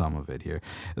watch some of it here.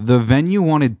 The venue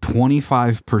wanted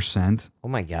 25% Oh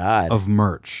my God. of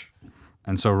merch.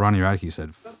 And so Ronnie Radke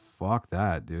said, fuck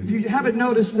that, dude. If you haven't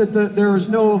noticed that there is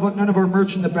none of our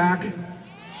merch in the back, and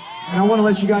I want to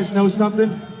let you guys know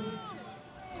something.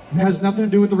 It has nothing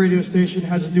to do with the radio station. It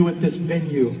has to do with this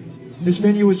venue. This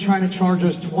venue is trying to charge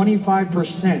us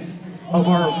 25% of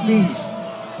our fees.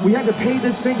 We had to pay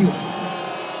this venue.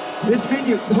 This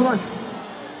venue, hold on.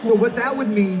 So what that would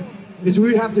mean is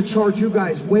we would have to charge you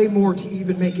guys way more to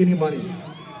even make any money.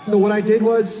 So what I did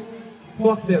was,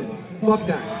 fuck them. Fuck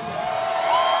that.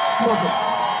 Fuck it.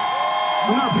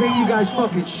 I'm not paying you guys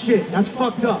fucking shit. That's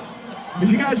fucked up.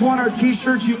 If you guys want our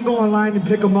t-shirts, you can go online and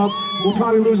pick them up. We'll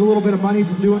probably lose a little bit of money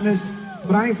from doing this.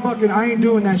 But I ain't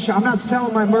doing that shit. I'm not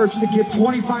selling my merch to give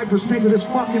 25% to this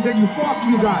fucking venue. Fuck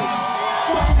you guys.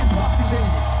 Fuck this fucking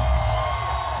venue.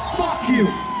 Fuck you.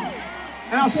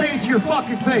 And I'll say it to your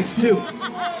fucking face, too.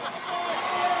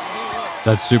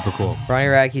 That's super cool. Ronnie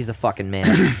Radke's the fucking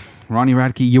man. Ronnie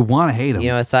Radke, you want to hate him.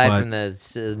 You know, aside from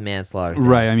the manslaughter thing.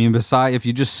 Right, I mean, besides, if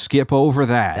you just skip over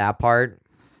that part.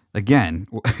 Again.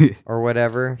 Or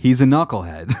whatever. He's a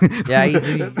knucklehead. Yeah,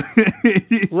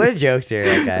 what a jokester,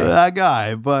 that guy. That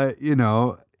guy, but, you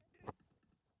know,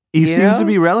 he seems to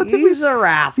be relatively... He's a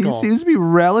rascal. He seems to be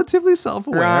relatively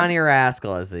self-aware. Ronnie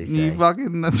Rascal, as they say.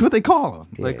 That's what they call him.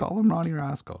 Dude. They call him Ronnie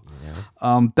Rascal.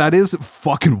 Yeah. That is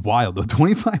fucking wild, though.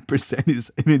 25%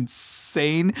 is an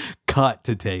insane cut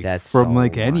to take from,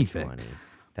 like, anything. Money.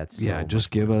 That's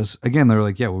just give us... Again, they were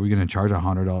like, well, we're going to charge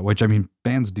 $100, which, I mean,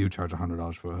 bands do charge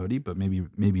 $100 for a hoodie, but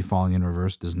maybe Falling in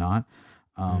Reverse does not.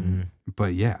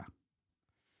 But, yeah.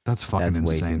 That's fucking insane.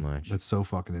 Way too much. That's so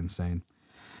fucking insane.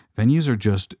 Venues are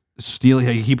just stealing.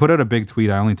 He put out a big tweet.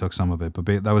 I only took some of it, but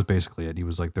that was basically it. He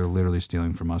was like, they're literally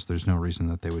stealing from us. There's no reason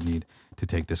that they would need to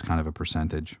take this kind of a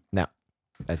percentage. No,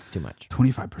 that's too much.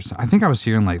 25%. I think I was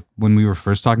hearing, like, when we were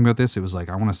first talking about this, it was like,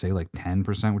 I want to say like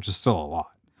 10%, which is still a lot.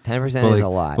 10% is like, a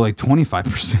lot. But like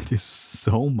 25% is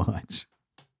so much.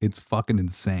 It's fucking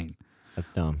insane.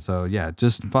 That's dumb. So yeah,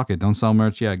 just fuck it. Don't sell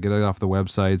merch. Yeah, get it off the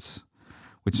websites.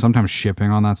 Which sometimes shipping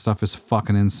on that stuff is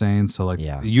fucking insane. So like,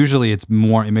 usually it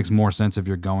makes more sense if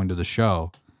you're going to the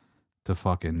show to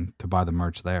buy the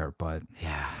merch there. But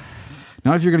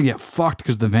not if you're gonna get fucked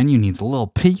because the venue needs a little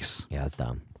piece. Yeah, that's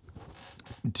dumb.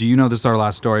 Do you know, this is our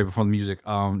last story before the music?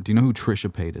 Do you know who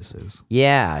Trisha Paytas is?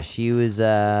 Yeah, she was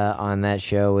on that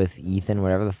show with Ethan,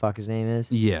 whatever the fuck his name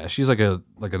is. Yeah, she's like one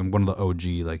of the OG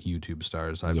like YouTube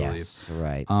stars, I believe. Yes,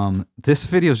 right. This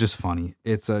video is just funny.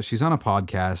 It's she's on a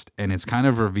podcast, and it's kind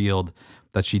of revealed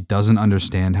that she doesn't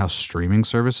understand how streaming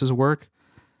services work,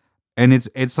 and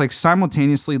it's like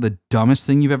simultaneously the dumbest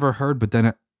thing you've ever heard, but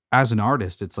then as an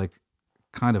artist, it's like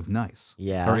kind of nice.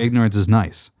 Yeah. Her ignorance is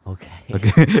nice. Okay.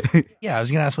 Yeah, I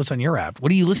was gonna ask what's on your app. What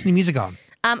are you listening to music on?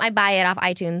 I buy it off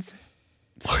iTunes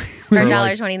for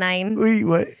 $1.29. Wait,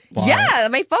 what? Why? Yeah,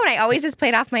 my phone. I always just play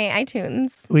it off my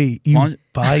iTunes. Wait, you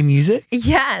buy music?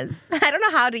 Yes. I don't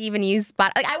know how to even use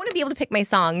Spotify. Like, I want to be able to pick my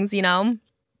songs, you know?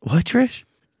 What, Trish?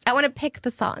 I want to pick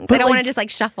the songs. But I don't want to just like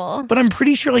shuffle. But I'm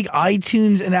pretty sure like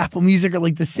iTunes and Apple Music are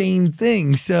like the same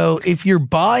thing. So if you're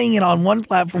buying it on one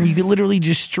platform, you can literally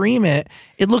just stream it.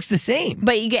 It looks the same.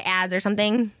 But you get ads or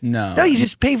something? No, you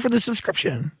just pay for the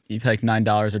subscription. You pay like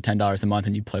 $9 or $10 a month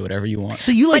and you play whatever you want.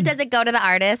 So you like... But does it go to the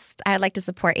artist? I'd like to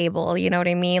support Abel, you know what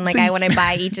I mean? Like, I want to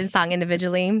buy each song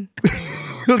individually.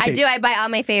 Okay. I do. I buy all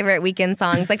my favorite Weeknd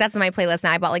songs. Like, that's in my playlist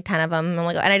now. I bought like 10 of them. I'm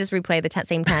like, and I just replay the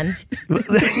same 10.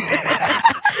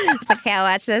 It's like, okay, I'll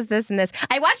watch this, and this.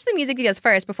 I watch the music videos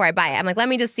first before I buy it. I'm like, let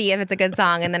me just see if it's a good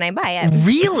song, and then I buy it.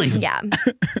 Really? Yeah.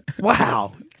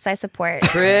 Wow. So I support.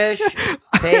 Trish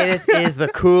Paytas is the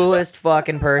coolest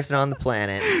fucking person on the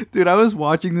planet. Dude, I was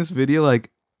watching this video,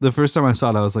 like, the first time I saw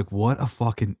it, I was like, what a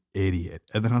fucking idiot.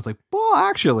 And then I was like, well,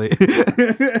 actually.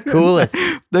 Coolest.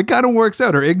 That kind of works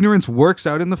out. Her ignorance works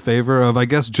out in the favor of, I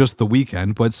guess, just The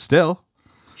Weeknd, but still.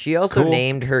 She also cool.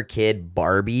 named her kid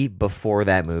Barbie before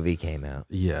that movie came out.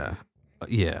 Yeah.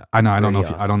 Yeah. I know. I don't know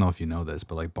if you know this,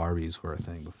 but like Barbies were a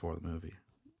thing before the movie.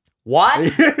 What?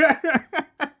 Yeah,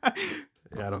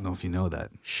 I don't know if you know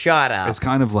that. Shut up. It's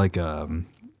kind of like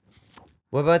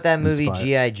what about that movie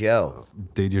G.I. Joe?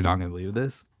 Dude, you're not gonna believe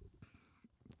this.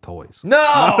 Toys.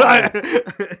 No.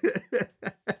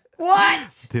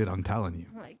 What? Dude, I'm telling you.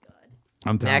 Oh my god.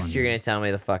 I'm telling you. Next, you're gonna tell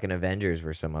me the fucking Avengers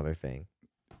were some other thing.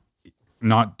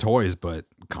 Not toys, but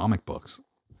comic books.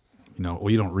 You know,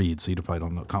 well, you don't read, so you probably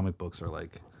don't know. Comic books are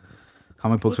like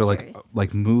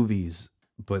movies,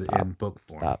 but in book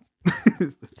form. Stop.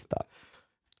 Stop.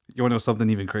 You want to know something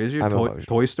even crazier?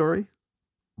 Toy Story,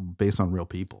 based on real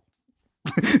people.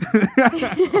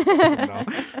 No.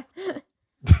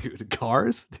 Dude,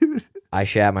 Cars, dude. I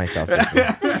shat myself just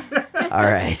now. All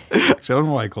right. Actually, I don't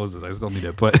know why I closed this. I still need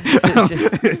it, but.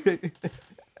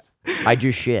 I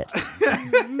do shit.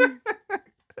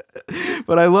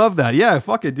 But I love that. Yeah,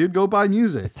 fuck it, dude. Go buy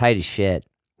music. It's tight as shit.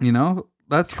 You know,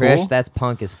 that's Trish, cool. that's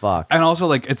punk as fuck. And also,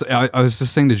 like, it's. I was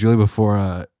just saying to Julie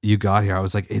before you got here. I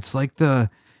was like, it's like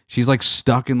she's like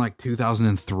stuck in like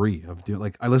 2003 of doing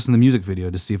like I listened to the music video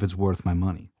to see if it's worth my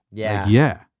money. Yeah, like,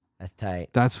 yeah, that's tight.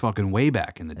 That's fucking way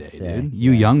back in the day, sick. dude.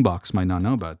 You young bucks might not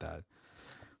know about that.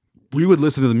 We would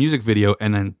listen to the music video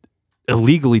and then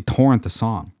illegally torrent the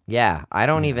song. Yeah, I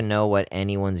don't even know what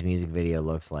anyone's music video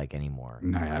looks like anymore.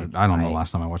 No, Like, I don't know the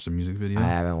last time I watched a music video. I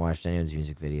haven't watched anyone's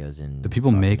music videos in. Do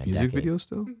people fucking make a music decade. videos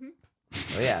still?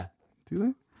 Oh yeah, Do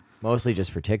they? mostly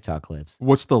just for TikTok clips.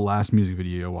 What's the last music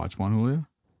video you watched, Juan Julio?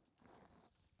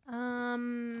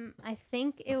 I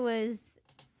think it was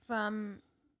from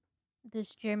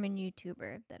this German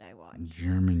YouTuber that I watched.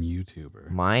 German YouTuber.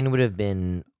 Mine would have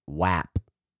been WAP.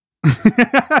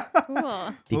 Cool.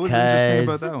 What was interesting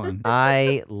about that one?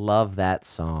 I love that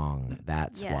song.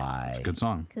 That's Yeah. why. It's a good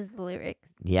song. Because the lyrics.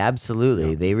 Yeah,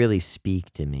 absolutely. They really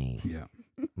speak to me. Yeah.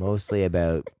 Mostly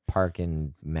about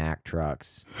parking Mack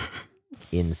trucks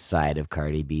inside of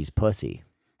Cardi B's pussy.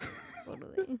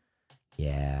 Totally.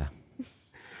 Yeah.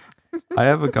 I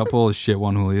have a couple of shit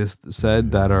Juan Julio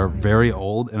said that are very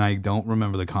old, and I don't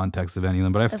remember the context of any of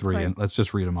them, but I have Of three, and course. let's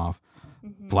just read them off.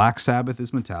 Black Sabbath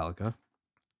is Metallica.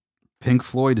 Pink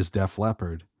Floyd is Def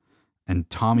Leppard. And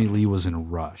Tommy Lee was in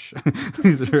Rush.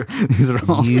 these are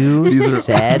all. You these are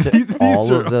said these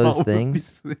all are of those all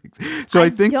things? things. So I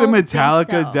think the don't think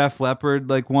Metallica, so. Def Leppard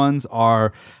like ones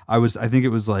are. I think it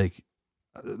was like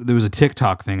there was a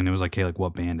TikTok thing, and it was like, "Hey, like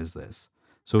what band is this?"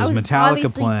 So it I was was Metallica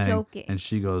obviously playing, joking. and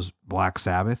she goes Black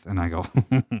Sabbath, and I go.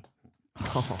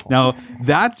 Now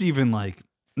that's even like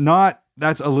not.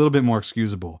 That's a little bit more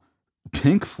excusable.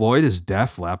 Pink Floyd is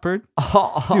Def Leppard?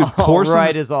 Dude, pour some...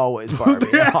 right as always, Barbie.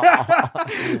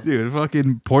 Dude,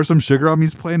 fucking pour some sugar on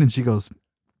me's playing, and she goes,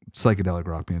 psychedelic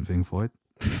rock band Pink Floyd.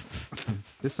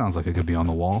 This sounds like it could be on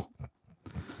the wall.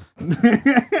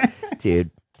 Dude,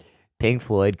 Pink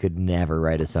Floyd could never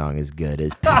write a song as good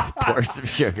as Pour Some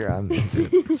Sugar on Me.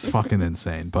 Dude, it's fucking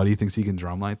insane. Buddy thinks he can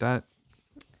drum like that?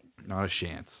 Not a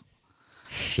chance.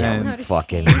 Yeah, And-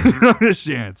 fucking Not a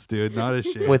chance, dude. Not a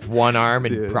chance. with one arm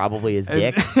and Dude. probably his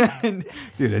And- dick.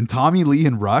 Dude, and Tommy Lee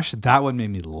and Rush, that one made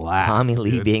me laugh. Tommy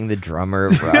Lee dude. being the drummer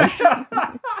of Rush.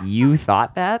 You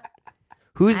thought that?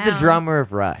 Who's the Wow. drummer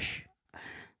of Rush?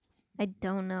 I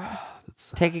don't know.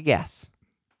 Take a guess.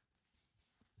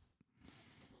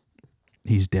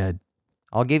 He's dead.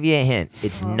 I'll give you a hint.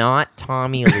 It's Oh. not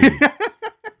Tommy Lee.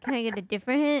 Can I get a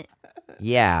different hint?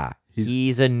 Yeah,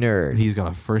 he's a nerd. He's got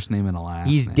a first name and a last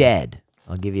He's name. dead.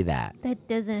 I'll give you that. That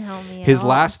doesn't help me. His at all.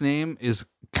 last name is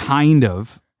kind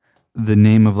of the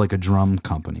name of like a drum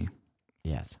company.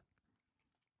 Yes.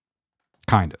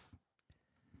 Kind of.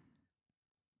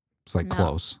 It's like No.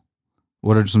 close.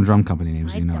 What are some drum company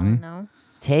names? I Do you know any? don't know.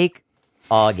 Take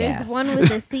a There's guess. one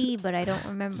with a C, but I don't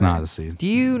remember. It's not a C. Do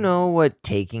you know what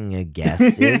taking a guess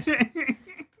is?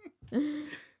 I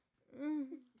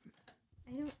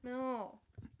don't know.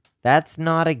 That's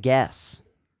not a guess.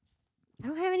 I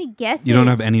don't have any guesses. You don't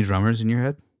have any drummers in your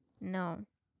head? No.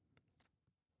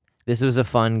 This was a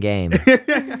fun game. His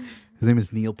name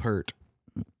is Neil Peart.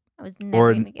 I was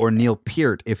never gonna get Or that. Neil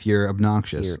Peart if you're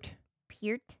obnoxious. Peart.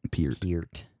 Peart.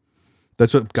 Peart.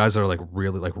 That's what guys that are like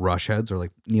really like Rush heads are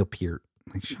like Neil Peart.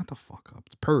 Like shut the fuck up.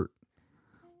 It's Peart.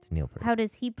 It's Neil Peart. How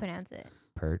does he pronounce it?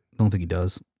 Peart. Don't think he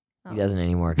does. He doesn't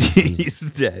anymore because He's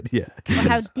dead. Yeah. Well,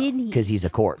 how did he? because he's a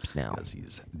corpse now. Because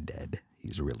he's dead.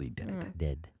 He's really dead.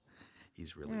 Dead.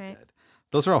 He's really Alright. dead.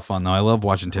 Those are all fun though. I love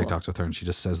watching TikToks with her, and she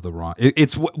just says the wrong.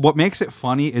 It's what makes it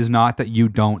funny is not that you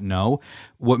don't know.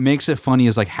 What makes it funny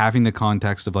is like having the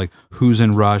context of like who's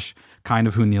in Rush, kind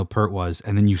of who Neil Peart was,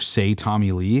 and then you say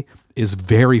Tommy Lee is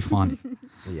very funny.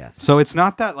 Yes. So it's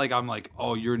not that like I'm like,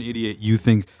 oh, you're an idiot. You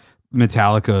think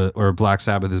Metallica or Black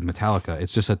Sabbath is Metallica.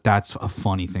 It's just that that's a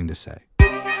funny thing to say.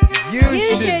 You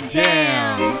should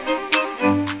jam.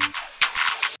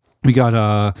 We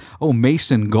got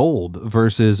Mason Gold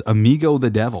versus Amigo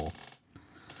the Devil.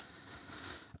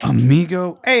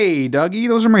 Amigo, hey Dougie,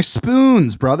 those are my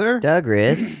spoons, brother.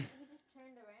 Douglas.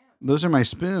 Those are my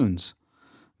spoons.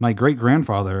 My great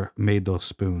grandfather made those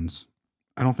spoons.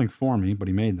 I don't think for me, but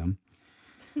he made them.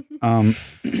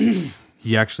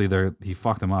 He actually he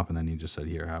fucked them up and then he just said,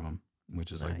 "Here, have them,"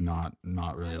 which is like not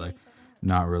really.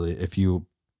 If you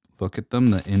look at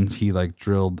them, he like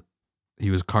drilled. He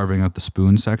was carving out the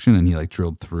spoon section and he like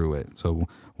drilled through it. So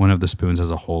one of the spoons has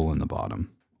a hole in the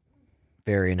bottom.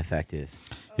 Very ineffective.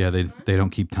 Yeah, they don't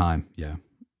keep time. Yeah.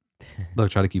 Look,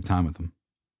 try to keep time with them.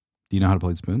 Do you know how to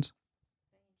play the spoons?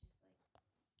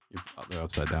 They're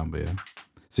upside down, but yeah.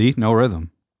 See, no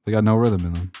rhythm. They got no rhythm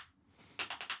in them.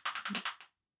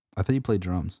 I thought you played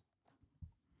drums.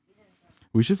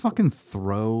 We should fucking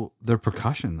throw their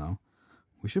percussion though.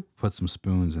 We should put some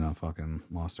spoons in a fucking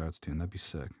Lost Arts tune. That'd be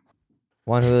sick.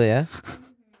 Juan Julia,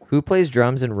 who plays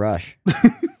drums in Rush?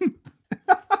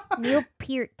 Neil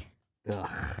Peart. Ugh.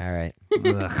 All right.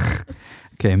 Ugh.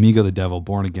 Okay, Amigo the Devil,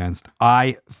 Born Against.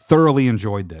 I thoroughly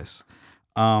enjoyed this.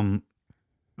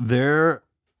 There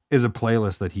is a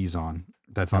playlist that he's on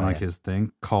that's on his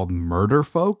thing called Murder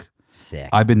Folk. Sick.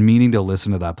 I've been meaning to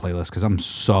listen to that playlist because I'm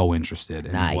so interested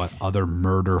in Nice. what other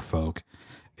murder folk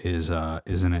is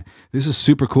in it. This is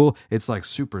super cool. It's like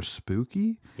super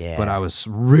spooky. Yeah. But I was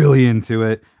really into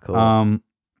it. Cool.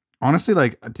 Honestly,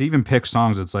 like to even pick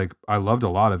songs, it's like I loved a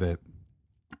lot of it.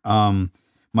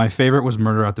 My favorite was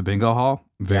Murder at the Bingo Hall.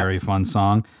 Very fun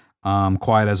song.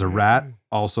 Quiet as a Rat,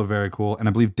 also very cool. And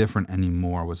I believe Different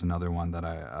Anymore was another one that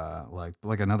I liked.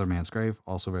 Like Another Man's Grave,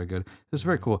 also very good. It's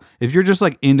very cool. If you're just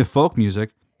like into folk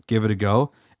music, give it a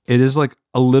go. It is like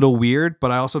a little weird, but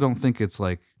I also don't think it's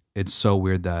like it's so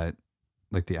weird that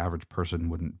like the average person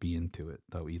wouldn't be into it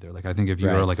though either. Like I think if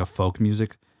you're Right. like a folk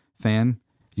music fan,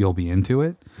 you'll be into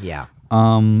it. Yeah.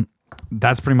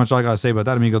 That's pretty much all I gotta say about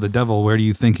that. Amigo the Devil, where do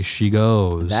you think she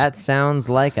goes? That sounds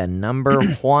like a number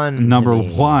one. Number to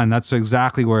me. one. That's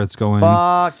exactly where it's going.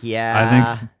 Fuck yeah. I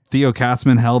think Theo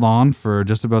Katzman held on for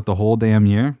just about the whole damn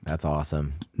year. That's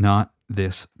awesome. Not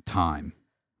this time.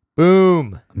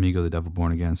 Boom. Amigo the Devil,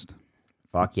 Born Against.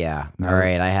 Fuck yeah. No. All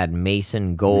right. I had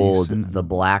Mason Gold, Mason. The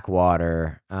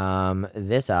Blackwater.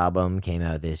 This album came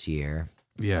out this year.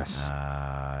 Yes.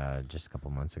 Just a couple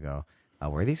months ago.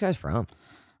 Where are these guys from?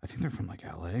 I think they're from like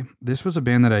LA. This was a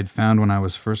band that I'd found when I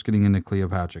was first getting into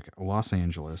Cleopatra, Los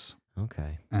Angeles.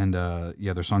 Okay. And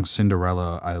yeah, their song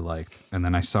Cinderella I liked. And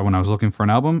then I saw when I was looking for an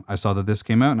album, I saw that this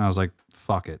came out and I was like,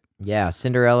 fuck it. Yeah,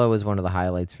 Cinderella was one of the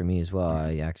highlights for me as well.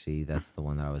 That's the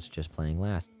one that I was just playing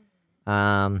last.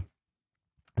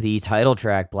 The title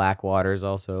track, Blackwater, is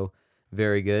also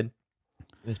very good.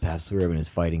 This Pabst Blue Ribbon is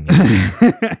fighting me.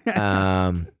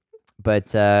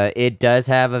 But it does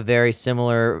have a very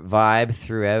similar vibe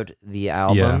throughout the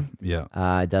album. Yeah.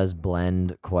 It does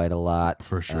blend quite a lot.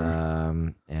 For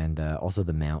sure. And also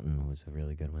The Mountain was a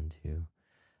really good one, too.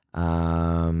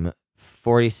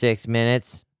 46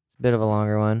 minutes. A bit of a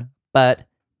longer one, but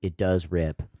it does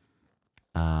rip.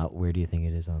 Where do you think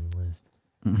it is on the list?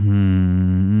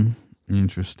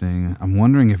 Interesting. I'm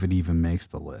wondering if it even makes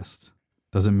the list.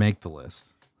 Does it make the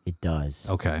list? It does.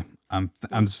 Okay. I'm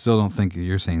still don't think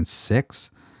you're saying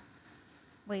 6.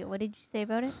 Wait, what did you say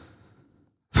about it?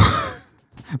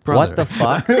 What the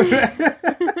fuck?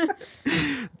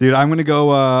 Dude, I'm gonna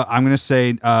go I'm gonna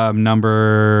say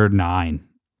number 9.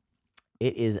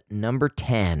 It is number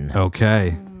 10.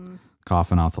 Okay.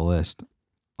 Coffin off the list.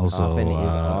 Also Coffin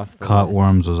is off the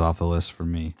Cutworms was off the list for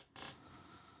me.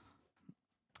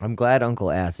 I'm glad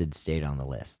Uncle Acid stayed on the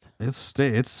list. It's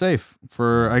safe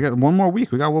for I got one more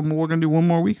week. We got one more. We're gonna do one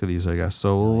more week of these, I guess.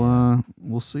 So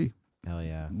we'll see. Hell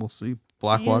yeah. We'll see.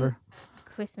 Blackwater.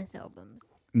 Christmas albums.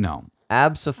 No.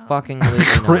 Abso-fucking-lutely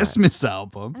not. Christmas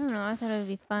albums. I don't know. I thought it would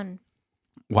be fun.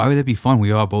 Why would that be fun?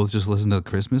 We all both just listen to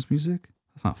Christmas music.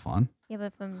 That's not fun. Yeah,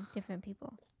 but from different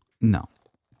people. No.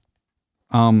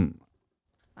 Fine.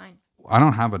 I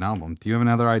don't have an album. Do you have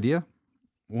another idea?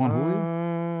 Julio?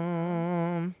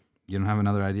 You don't have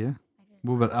another idea?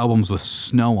 What about albums with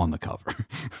snow on the cover?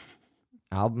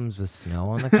 Albums with snow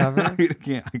on the cover? I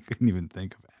couldn't even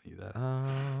think of any of that.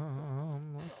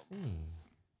 Let's see.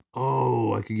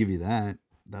 Oh, I could give you that.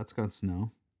 That's got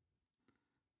snow.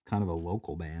 Kind of a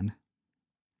local band.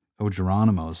 Oh,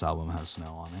 Geronimo's album has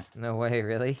snow on it. No way,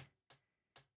 really?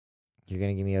 You're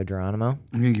going to give me O Geronimo?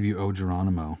 I'm going to give you Oh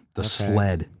Geronimo. The Okay.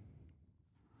 Sled.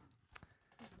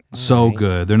 So Alright.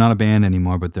 good. They're not a band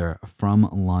anymore, but they're from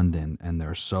London, and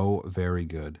they're so very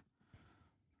good.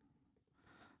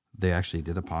 They actually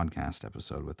did a podcast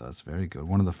episode with us. Very good.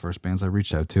 One of the first bands I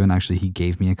reached out to, and actually he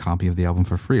gave me a copy of the album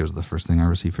for free. It was the first thing I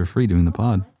received for free doing the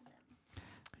pod.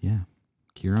 Yeah.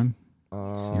 Kieran?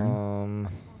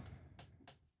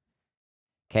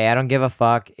 Okay, I don't give a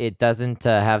fuck. It doesn't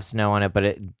have snow on it,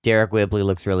 but Derek Whibley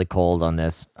looks really cold on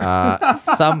this.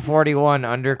 Sum 41,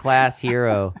 Underclass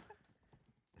Hero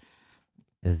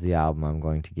is the album I'm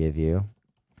going to give you.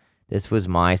 This was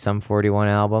my Sum 41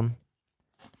 album.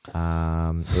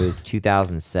 It was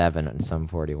 2007 on Sum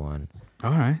 41. All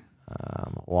right.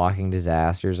 Walking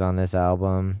Disasters on this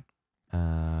album.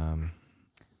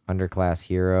 Underclass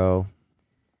Hero.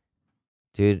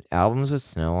 Dude, albums with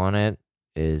snow on it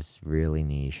is really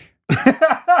niche.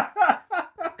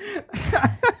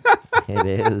 It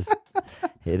is.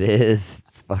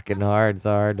 It's fucking hard. It's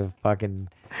hard to fucking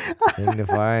Thing to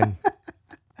find.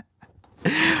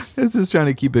 It's just trying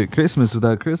to keep it Christmas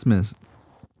without Christmas.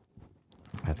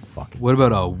 That's fucking. What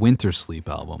about a Winter Sleep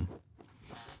album?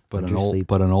 But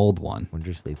an old one.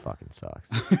 Winter Sleep fucking sucks.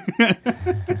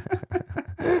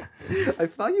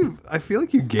 I feel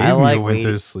like you gave me a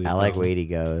Winter Sleep. I like Weighty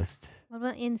Ghost. What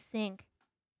about In Sync?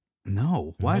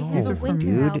 No, what? No. These They are have a from winter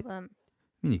you. album.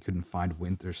 I mean, you couldn't find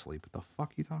Winter Sleep. What the fuck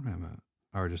are you talking about?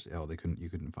 Or just they couldn't. You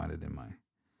couldn't find it in my.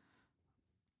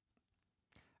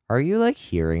 Are you like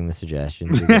hearing the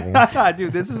suggestions you're giving us?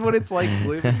 Dude, this is what it's like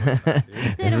living with us,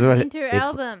 dude. This is a winter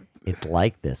album. It's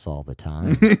like this all the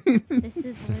time. This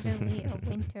is literally a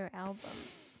winter album.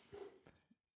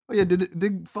 Oh yeah,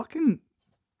 did fucking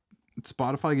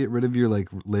Spotify get rid of your like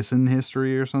listen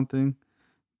history or something?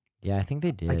 Yeah, I think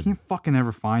they did. I can't fucking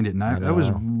ever find it, and I that was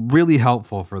know. really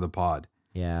helpful for the pod.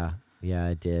 Yeah,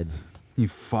 it did. You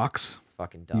fucks. It's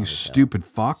fucking dumb. You as hell. stupid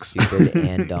fucks. Stupid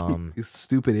and dumb. You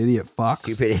stupid idiot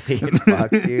fucks. Stupid idiot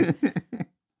fucks, dude.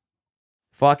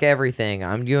 Fuck everything.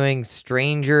 I'm doing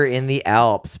Stranger in the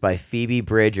Alps by Phoebe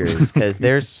Bridgers because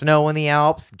there's snow in the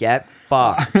Alps. Get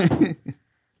fucked.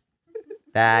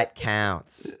 That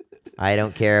counts. I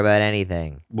don't care about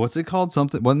anything. What's it called?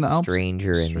 Something? What in the Alps?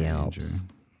 Stranger in the Alps.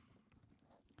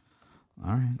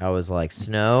 All right. I was like,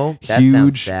 snow? That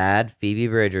sounds sad. Phoebe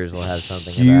Bridgers will have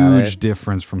something about it. Huge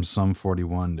difference from Sum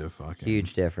 41 to fucking.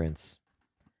 Huge difference.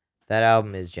 That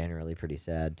album is generally pretty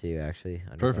sad too, actually.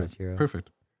 Perfect. Hero. Perfect.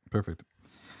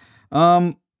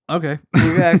 Okay.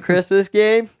 We got a Christmas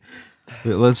game.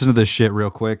 Listen to this shit real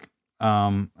quick.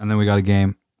 And then we got a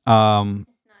game.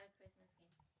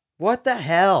 What the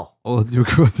hell? Oh, we'll do a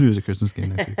Christmas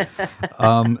game next week.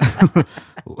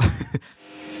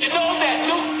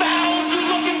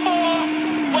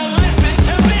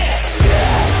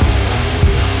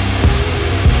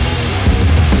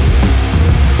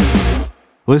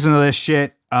 Listen to this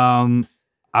shit. I'm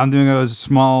doing a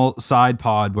small side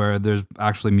pod where there's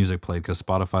actually music played because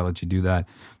Spotify lets you do that.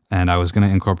 And I was going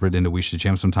to incorporate it into We Should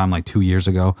Jam sometime like 2 years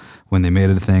ago when they made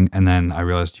it a thing. And then I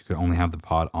realized you could only have the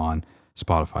pod on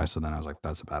Spotify. So then I was like,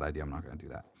 that's a bad idea. I'm not going to do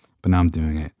that. But now I'm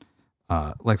doing it.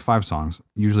 Like 5 songs,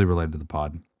 usually related to the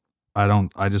pod.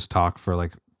 I just talk for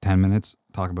like 10 minutes,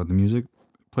 talk about the music,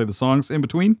 play the songs in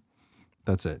between.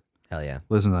 That's it. Hell yeah.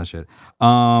 Listen to that shit.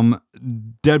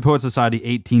 Dead Poet Society,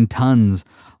 18 Tons.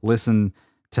 Listen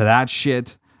to that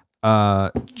shit.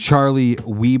 Charlie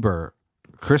Weber,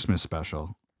 Christmas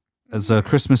special. It's a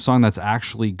Christmas song that's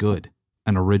actually good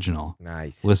and original.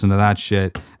 Nice. Listen to that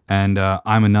shit. And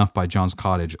I'm Enough by John's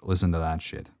Cottage. Listen to that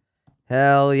shit.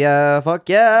 Hell yeah. Fuck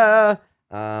yeah.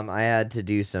 I had to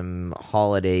do some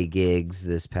holiday gigs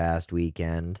this past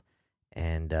weekend,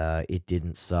 and it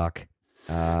didn't suck.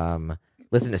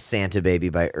 Listen to Santa Baby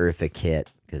by Eartha Kitt,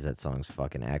 because that song's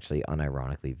fucking actually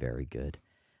unironically very good.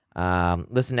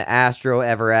 Listen to Astro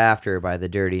Ever After by The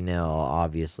Dirty Nil,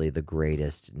 obviously the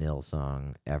greatest Nil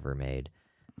song ever made.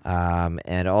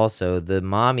 And also, the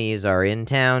Mommies are in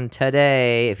town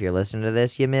today. If you're listening to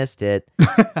this, you missed it.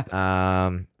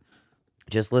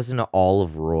 Just listen to All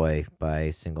of Roy by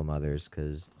Single Mothers,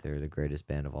 because they're the greatest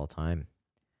band of all time.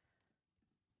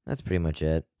 That's pretty much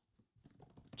it.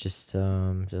 Just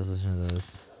listen to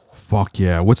those. Fuck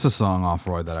yeah. What's the song off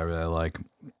Roy that I really like?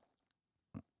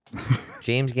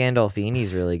 James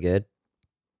Gandolfini's really good.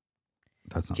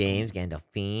 That's not James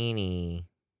Gandolfini.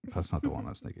 That's not the one I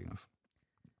was thinking of.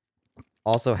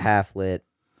 Also, Half Lit.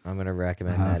 I'm gonna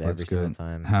recommend that every single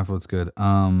time. Half Lit's good. What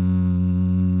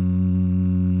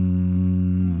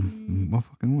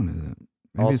fucking one is it?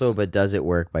 Maybe also, But Does It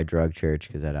Work by Drug Church,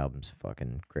 because that album's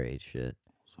fucking great shit.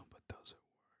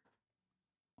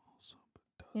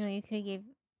 You know, you could have gave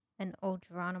an Old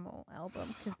Geronimo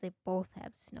album because they both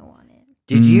have snow on it.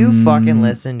 Did you fucking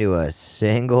listen to a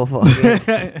single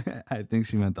fucking? I think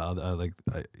she meant the other.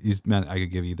 You meant I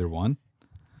could give either one.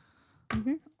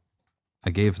 Mm-hmm.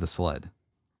 I gave the sled.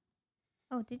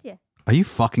 Oh, did you? Are you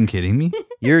fucking kidding me?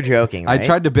 You're joking, right? I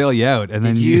tried to bail you out, and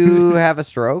Did then you have a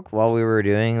stroke while we were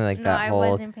doing like No, that I whole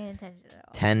wasn't paying attention at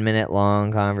all. 10-minute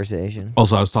long conversation?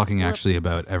 Also, I was talking actually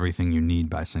about Everything You Need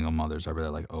by Single Mothers. I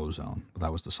really like Ozone. But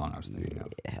that was the song I was thinking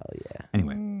of. Hell yeah.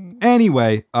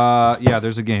 Anyway, yeah,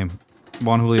 there's a game.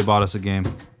 Juan Julia bought us a game.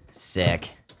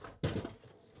 Sick.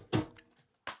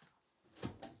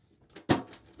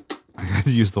 I had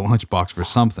to use the lunchbox for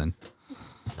something.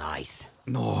 Nice.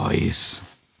 Nice.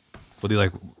 We'll do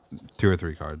like 2 or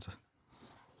 3 cards.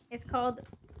 It's called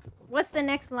What's the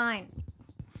Next Line?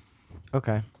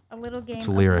 Okay. A little game It's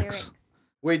of lyrics.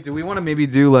 Wait, do we want to maybe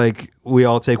do like we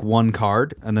all take one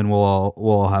card and then we'll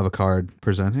all have a card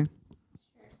presenting?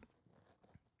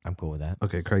 I'm cool with that.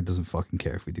 Okay, Craig doesn't fucking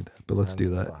care if we do that, but let's I do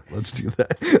don't give a that. fuck. Let's do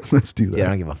that. Let's do that. Dude, I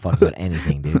don't give a fuck about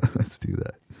anything, dude. Let's do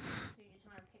that.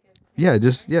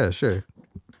 Yeah, sure.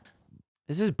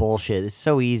 This is bullshit. This is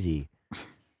so easy.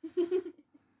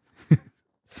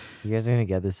 You guys are gonna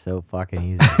get this so fucking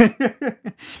easy.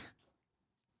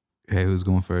 Hey, who's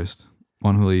going first?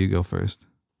 Juan Julio, you go first.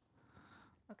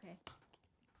 Okay.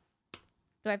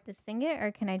 Do I have to sing it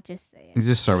or can I just say it? You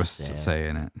just start with Just say it.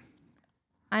 saying it.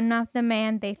 I'm not the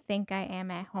man they think I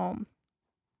am at home.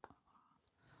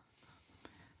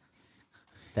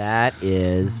 That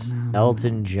is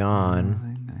Elton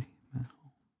John.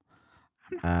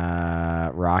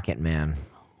 Rocket Man.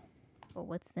 But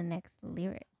what's the next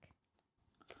lyric?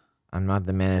 I'm not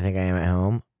the man I think I am at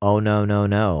home. Oh no, no,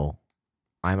 no.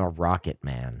 I'm a rocket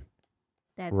man.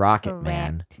 That's Rocket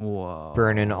Man. Whoa.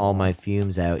 Burning all my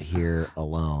fumes out here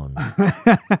alone.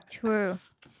 True.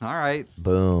 All right.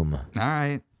 Boom. All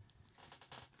right.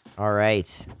 All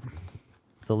right.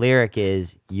 The lyric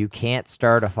is, you can't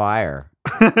start a fire.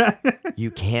 You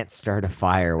can't start a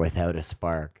fire without a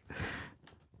spark.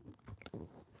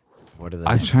 What are the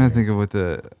I'm next trying to think lyrics? of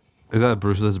what is that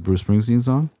Bruce Springsteen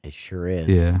song? It sure is.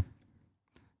 Yeah.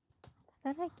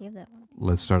 I thought I gave that one.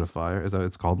 Let's Start a Fire. Is that what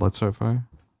it's called? Let's Start a Fire?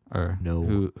 Or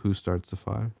No. Who starts the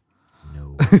fire?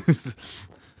 No.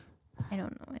 I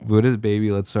don't know it. What is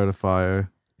Baby? Let's Start a Fire.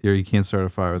 Here, you can't start a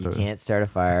fire You without can't start a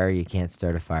fire. You can't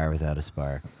start a fire without a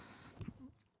spark.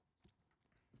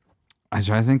 I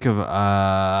try to think of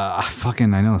I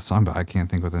know the song, but I can't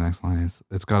think what the next line is.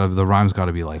 The rhyme's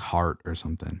gotta be like heart or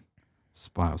something.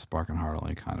 Spark and heart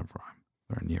only kind of rhyme.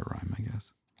 Or near rhyme, I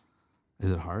guess. Is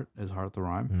it heart? Is heart the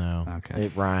rhyme? No. Okay.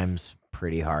 It rhymes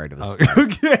pretty hard. With Oh, spark.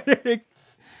 okay.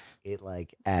 It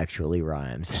like actually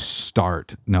rhymes.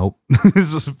 Start. Nope.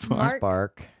 This is Spark.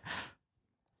 Park.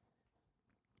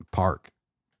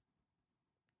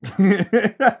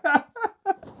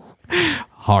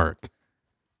 Hark.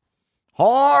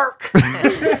 Hark.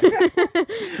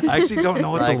 I actually don't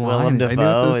know what Like the Willem line is. I knew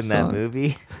Dafoe what the in that song-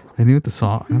 movie. I knew what the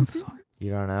song.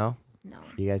 You don't know? No.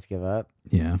 Do you guys give up?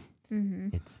 Yeah.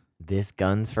 Mm-hmm. It's This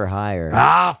Gun's for Hire.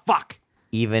 Ah, fuck.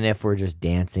 Even if we're just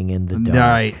dancing in the dark.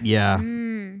 Right. Yeah.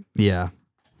 Mm. Yeah.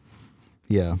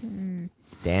 Yeah.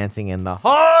 Dancing in the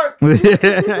heart.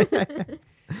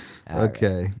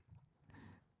 Okay.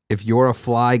 If you're a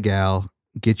fly gal,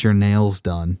 get your nails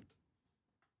done.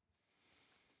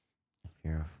 If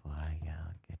you're a fly gal,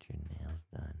 get your nails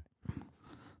done.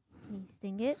 Can you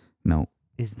sing it? No,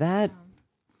 Is that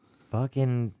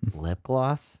fucking lip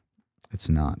gloss? it's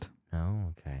not.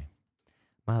 Oh, okay.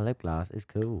 My lip gloss is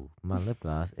cool. My lip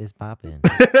gloss is popping.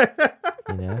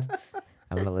 You know?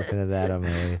 I'm gonna listen to that on my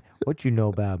way. What you know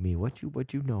about me? What you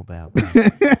know about me?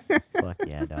 Fuck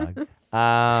yeah, dog.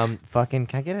 Fucking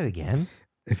can I get it again?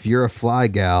 If you're a fly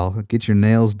gal, get your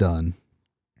nails done.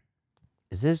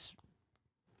 Is this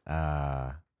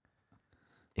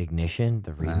Ignition,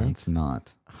 the remix? It's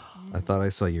not. I thought I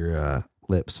saw your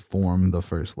lips form the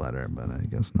first letter, but I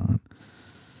guess not.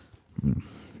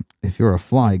 If you're a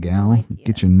fly gal,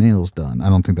 get your nails done. I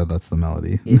don't think that's the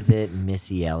melody. Is it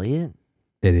Missy Elliott?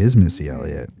 It is Missy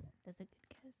Elliott. That's a good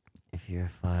guess. If you're a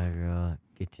fly girl,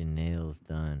 get your nails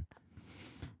done.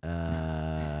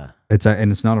 And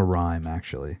it's not a rhyme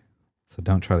actually, so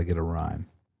don't try to get a rhyme.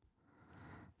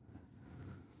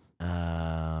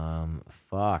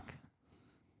 Fuck.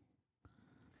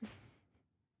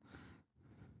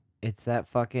 It's that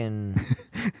fucking.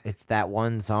 It's that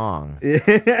one song.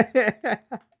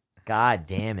 God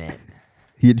damn it.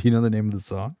 Do you know the name of the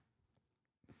song?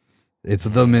 It's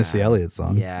the Missy Elliott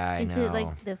song. Yeah, I Is know. it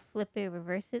like the flip it,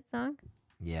 reverse it song?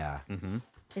 Yeah. Mm-hmm.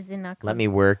 Is it not? Let called me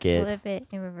work it. Flip it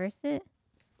and reverse it.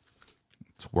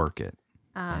 It's Work It.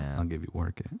 Ah. I'll give you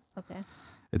Work It. Okay.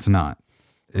 It's not.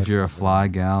 If you're a fly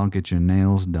gal, get your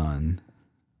nails done.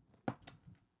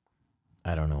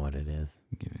 I don't know what it is.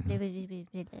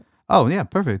 Oh yeah,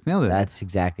 perfect. Nailed it. That's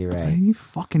exactly right.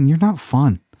 You're not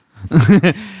fun.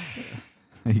 Are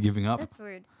you giving up? That's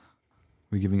weird.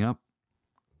 We giving up?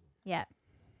 Yeah.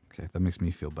 Okay, that makes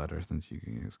me feel better since you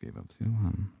guys gave up too.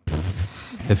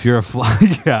 If you're a fly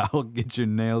gal, get your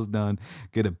nails done,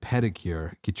 get a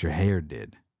pedicure, get your hair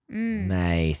did.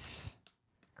 Nice.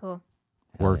 Cool.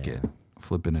 Work it,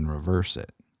 flip it and reverse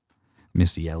it.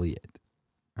 Missy Elliott.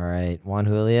 All right, Juan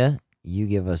Julia, you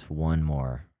give us one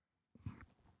more.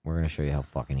 We're gonna show you how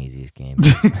fucking easy this game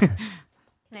is. Can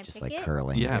I Just pick like it?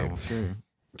 curling. Yeah, dude. well, sure.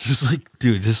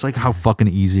 Just like how fucking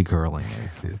easy curling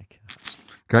is, dude.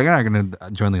 Greg and I are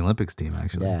gonna join the Olympics team,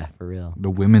 actually. Yeah, for real. The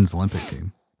women's Olympic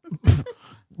team.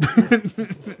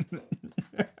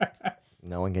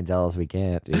 No one can tell us we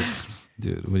can't, dude.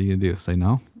 Dude, what are you gonna do? Say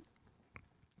no?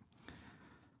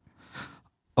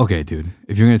 Okay, dude.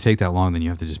 If you're gonna take that long, then you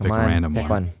have to just pick Come a on, random pick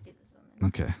one. one.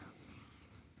 Okay.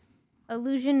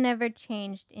 Illusion never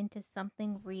changed into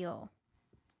something real.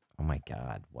 Oh my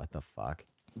god, what the fuck?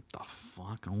 What the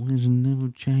fuck? Illusion never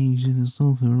changed into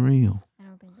something real. I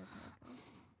don't think that's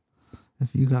right. If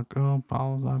you got girl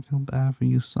problems, I feel bad for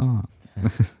you, son.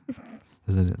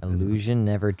 Illusion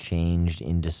never changed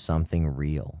into something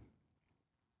real.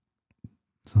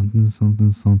 Something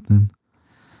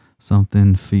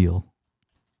feel.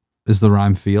 Is the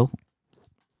rhyme feel?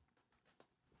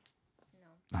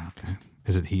 No. Okay.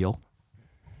 Is it heal?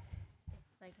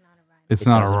 It's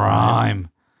not a rhyme.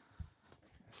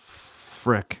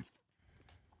 Frick.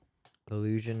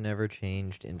 Illusion never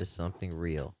changed into something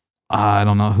real. I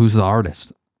don't know. Who's the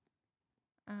artist?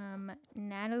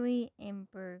 Natalie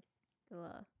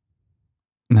Imbruglia.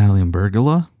 Natalie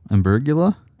Imbruglia?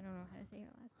 Imbruglia? I don't know how to say her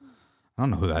last name. I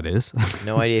don't know who that is.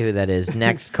 No idea who that is.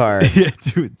 Next card. Yeah,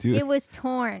 dude. It was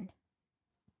Torn.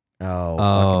 Oh,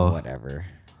 Oh. fucking whatever.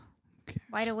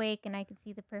 Wide awake and I could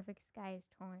see the perfect sky is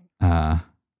torn.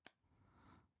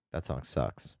 That song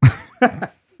sucks.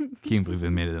 Can't believe they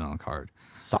made it on a card.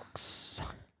 Sucks.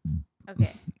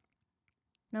 Okay.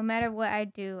 No matter what I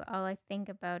do, all I think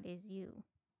about is you.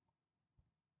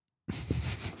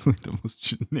 Like the most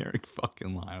generic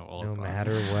fucking line of all No time.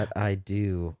 matter what I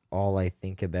do, all I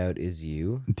think about is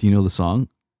you. Do you know the song?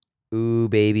 Ooh,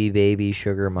 baby, baby,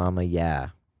 sugar mama, yeah.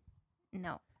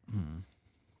 No.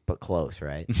 But close,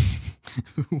 right?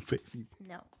 Ooh, baby.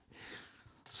 No.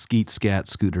 Skeet, scat,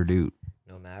 scooter, doot.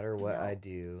 No matter what I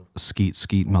do, Skeet,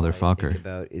 skeet, all I motherfucker. think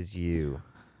about is you.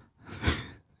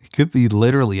 It could be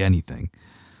literally anything.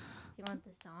 Do you want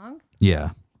the song?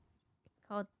 Yeah. It's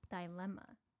called Dilemma.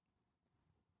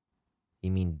 You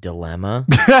mean dilemma?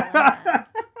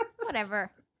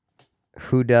 Whatever.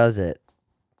 Who does it?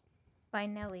 By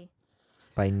Nelly.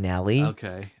 By Nelly?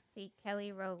 Okay. Feat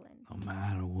Kelly Rowland. No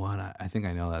matter what, I think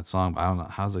I know that song, but I don't know.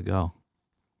 How's it go?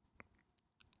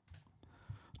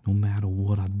 No matter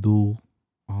what I do,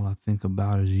 all I think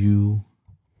about is you.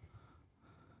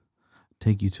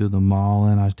 Take you to the mall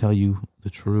and I tell you the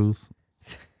truth.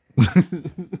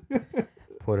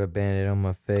 Put a bandit on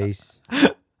my face.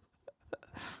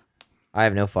 I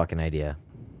have no fucking idea.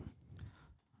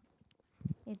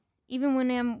 It's even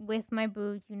when I'm with my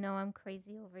boo, you know I'm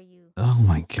crazy over you. Oh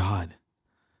my God.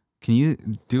 Can you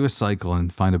do a cycle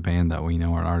and find a band that we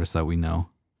know or an artist that we know?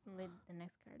 The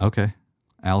next card. Okay.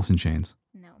 Alice in Chains.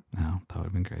 No. No, that would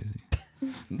have been crazy.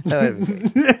 That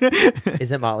would've been-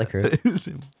 Is it Motley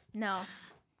Crue? No.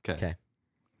 Okay.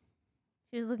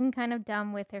 She was looking kind of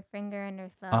dumb with her finger and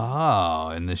her thumb.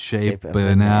 Oh, in the shape of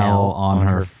an an L on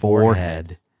her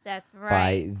forehead. That's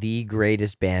right. By the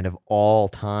greatest band of all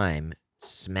time,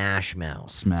 Smash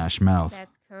Mouth. Smash Mouth.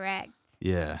 That's correct.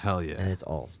 Yeah, hell yeah. And it's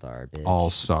All-Star, bitch.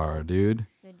 All-Star, dude.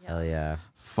 Hell yeah.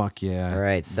 Fuck yeah. All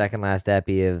right, second last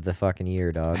epi of the fucking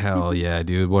year, dog. Hell yeah,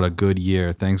 dude. What a good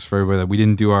year. Thanks for everybody. We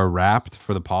didn't do our Wrapped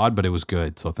for the pod, but it was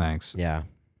good, so thanks. Yeah.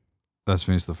 That's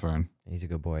Vince the Fern. He's a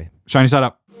good boy. Shiny side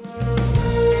up.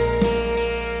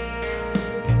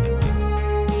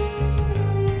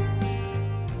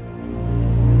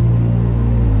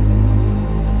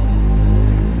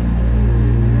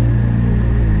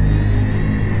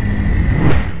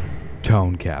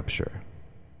 Tone capture.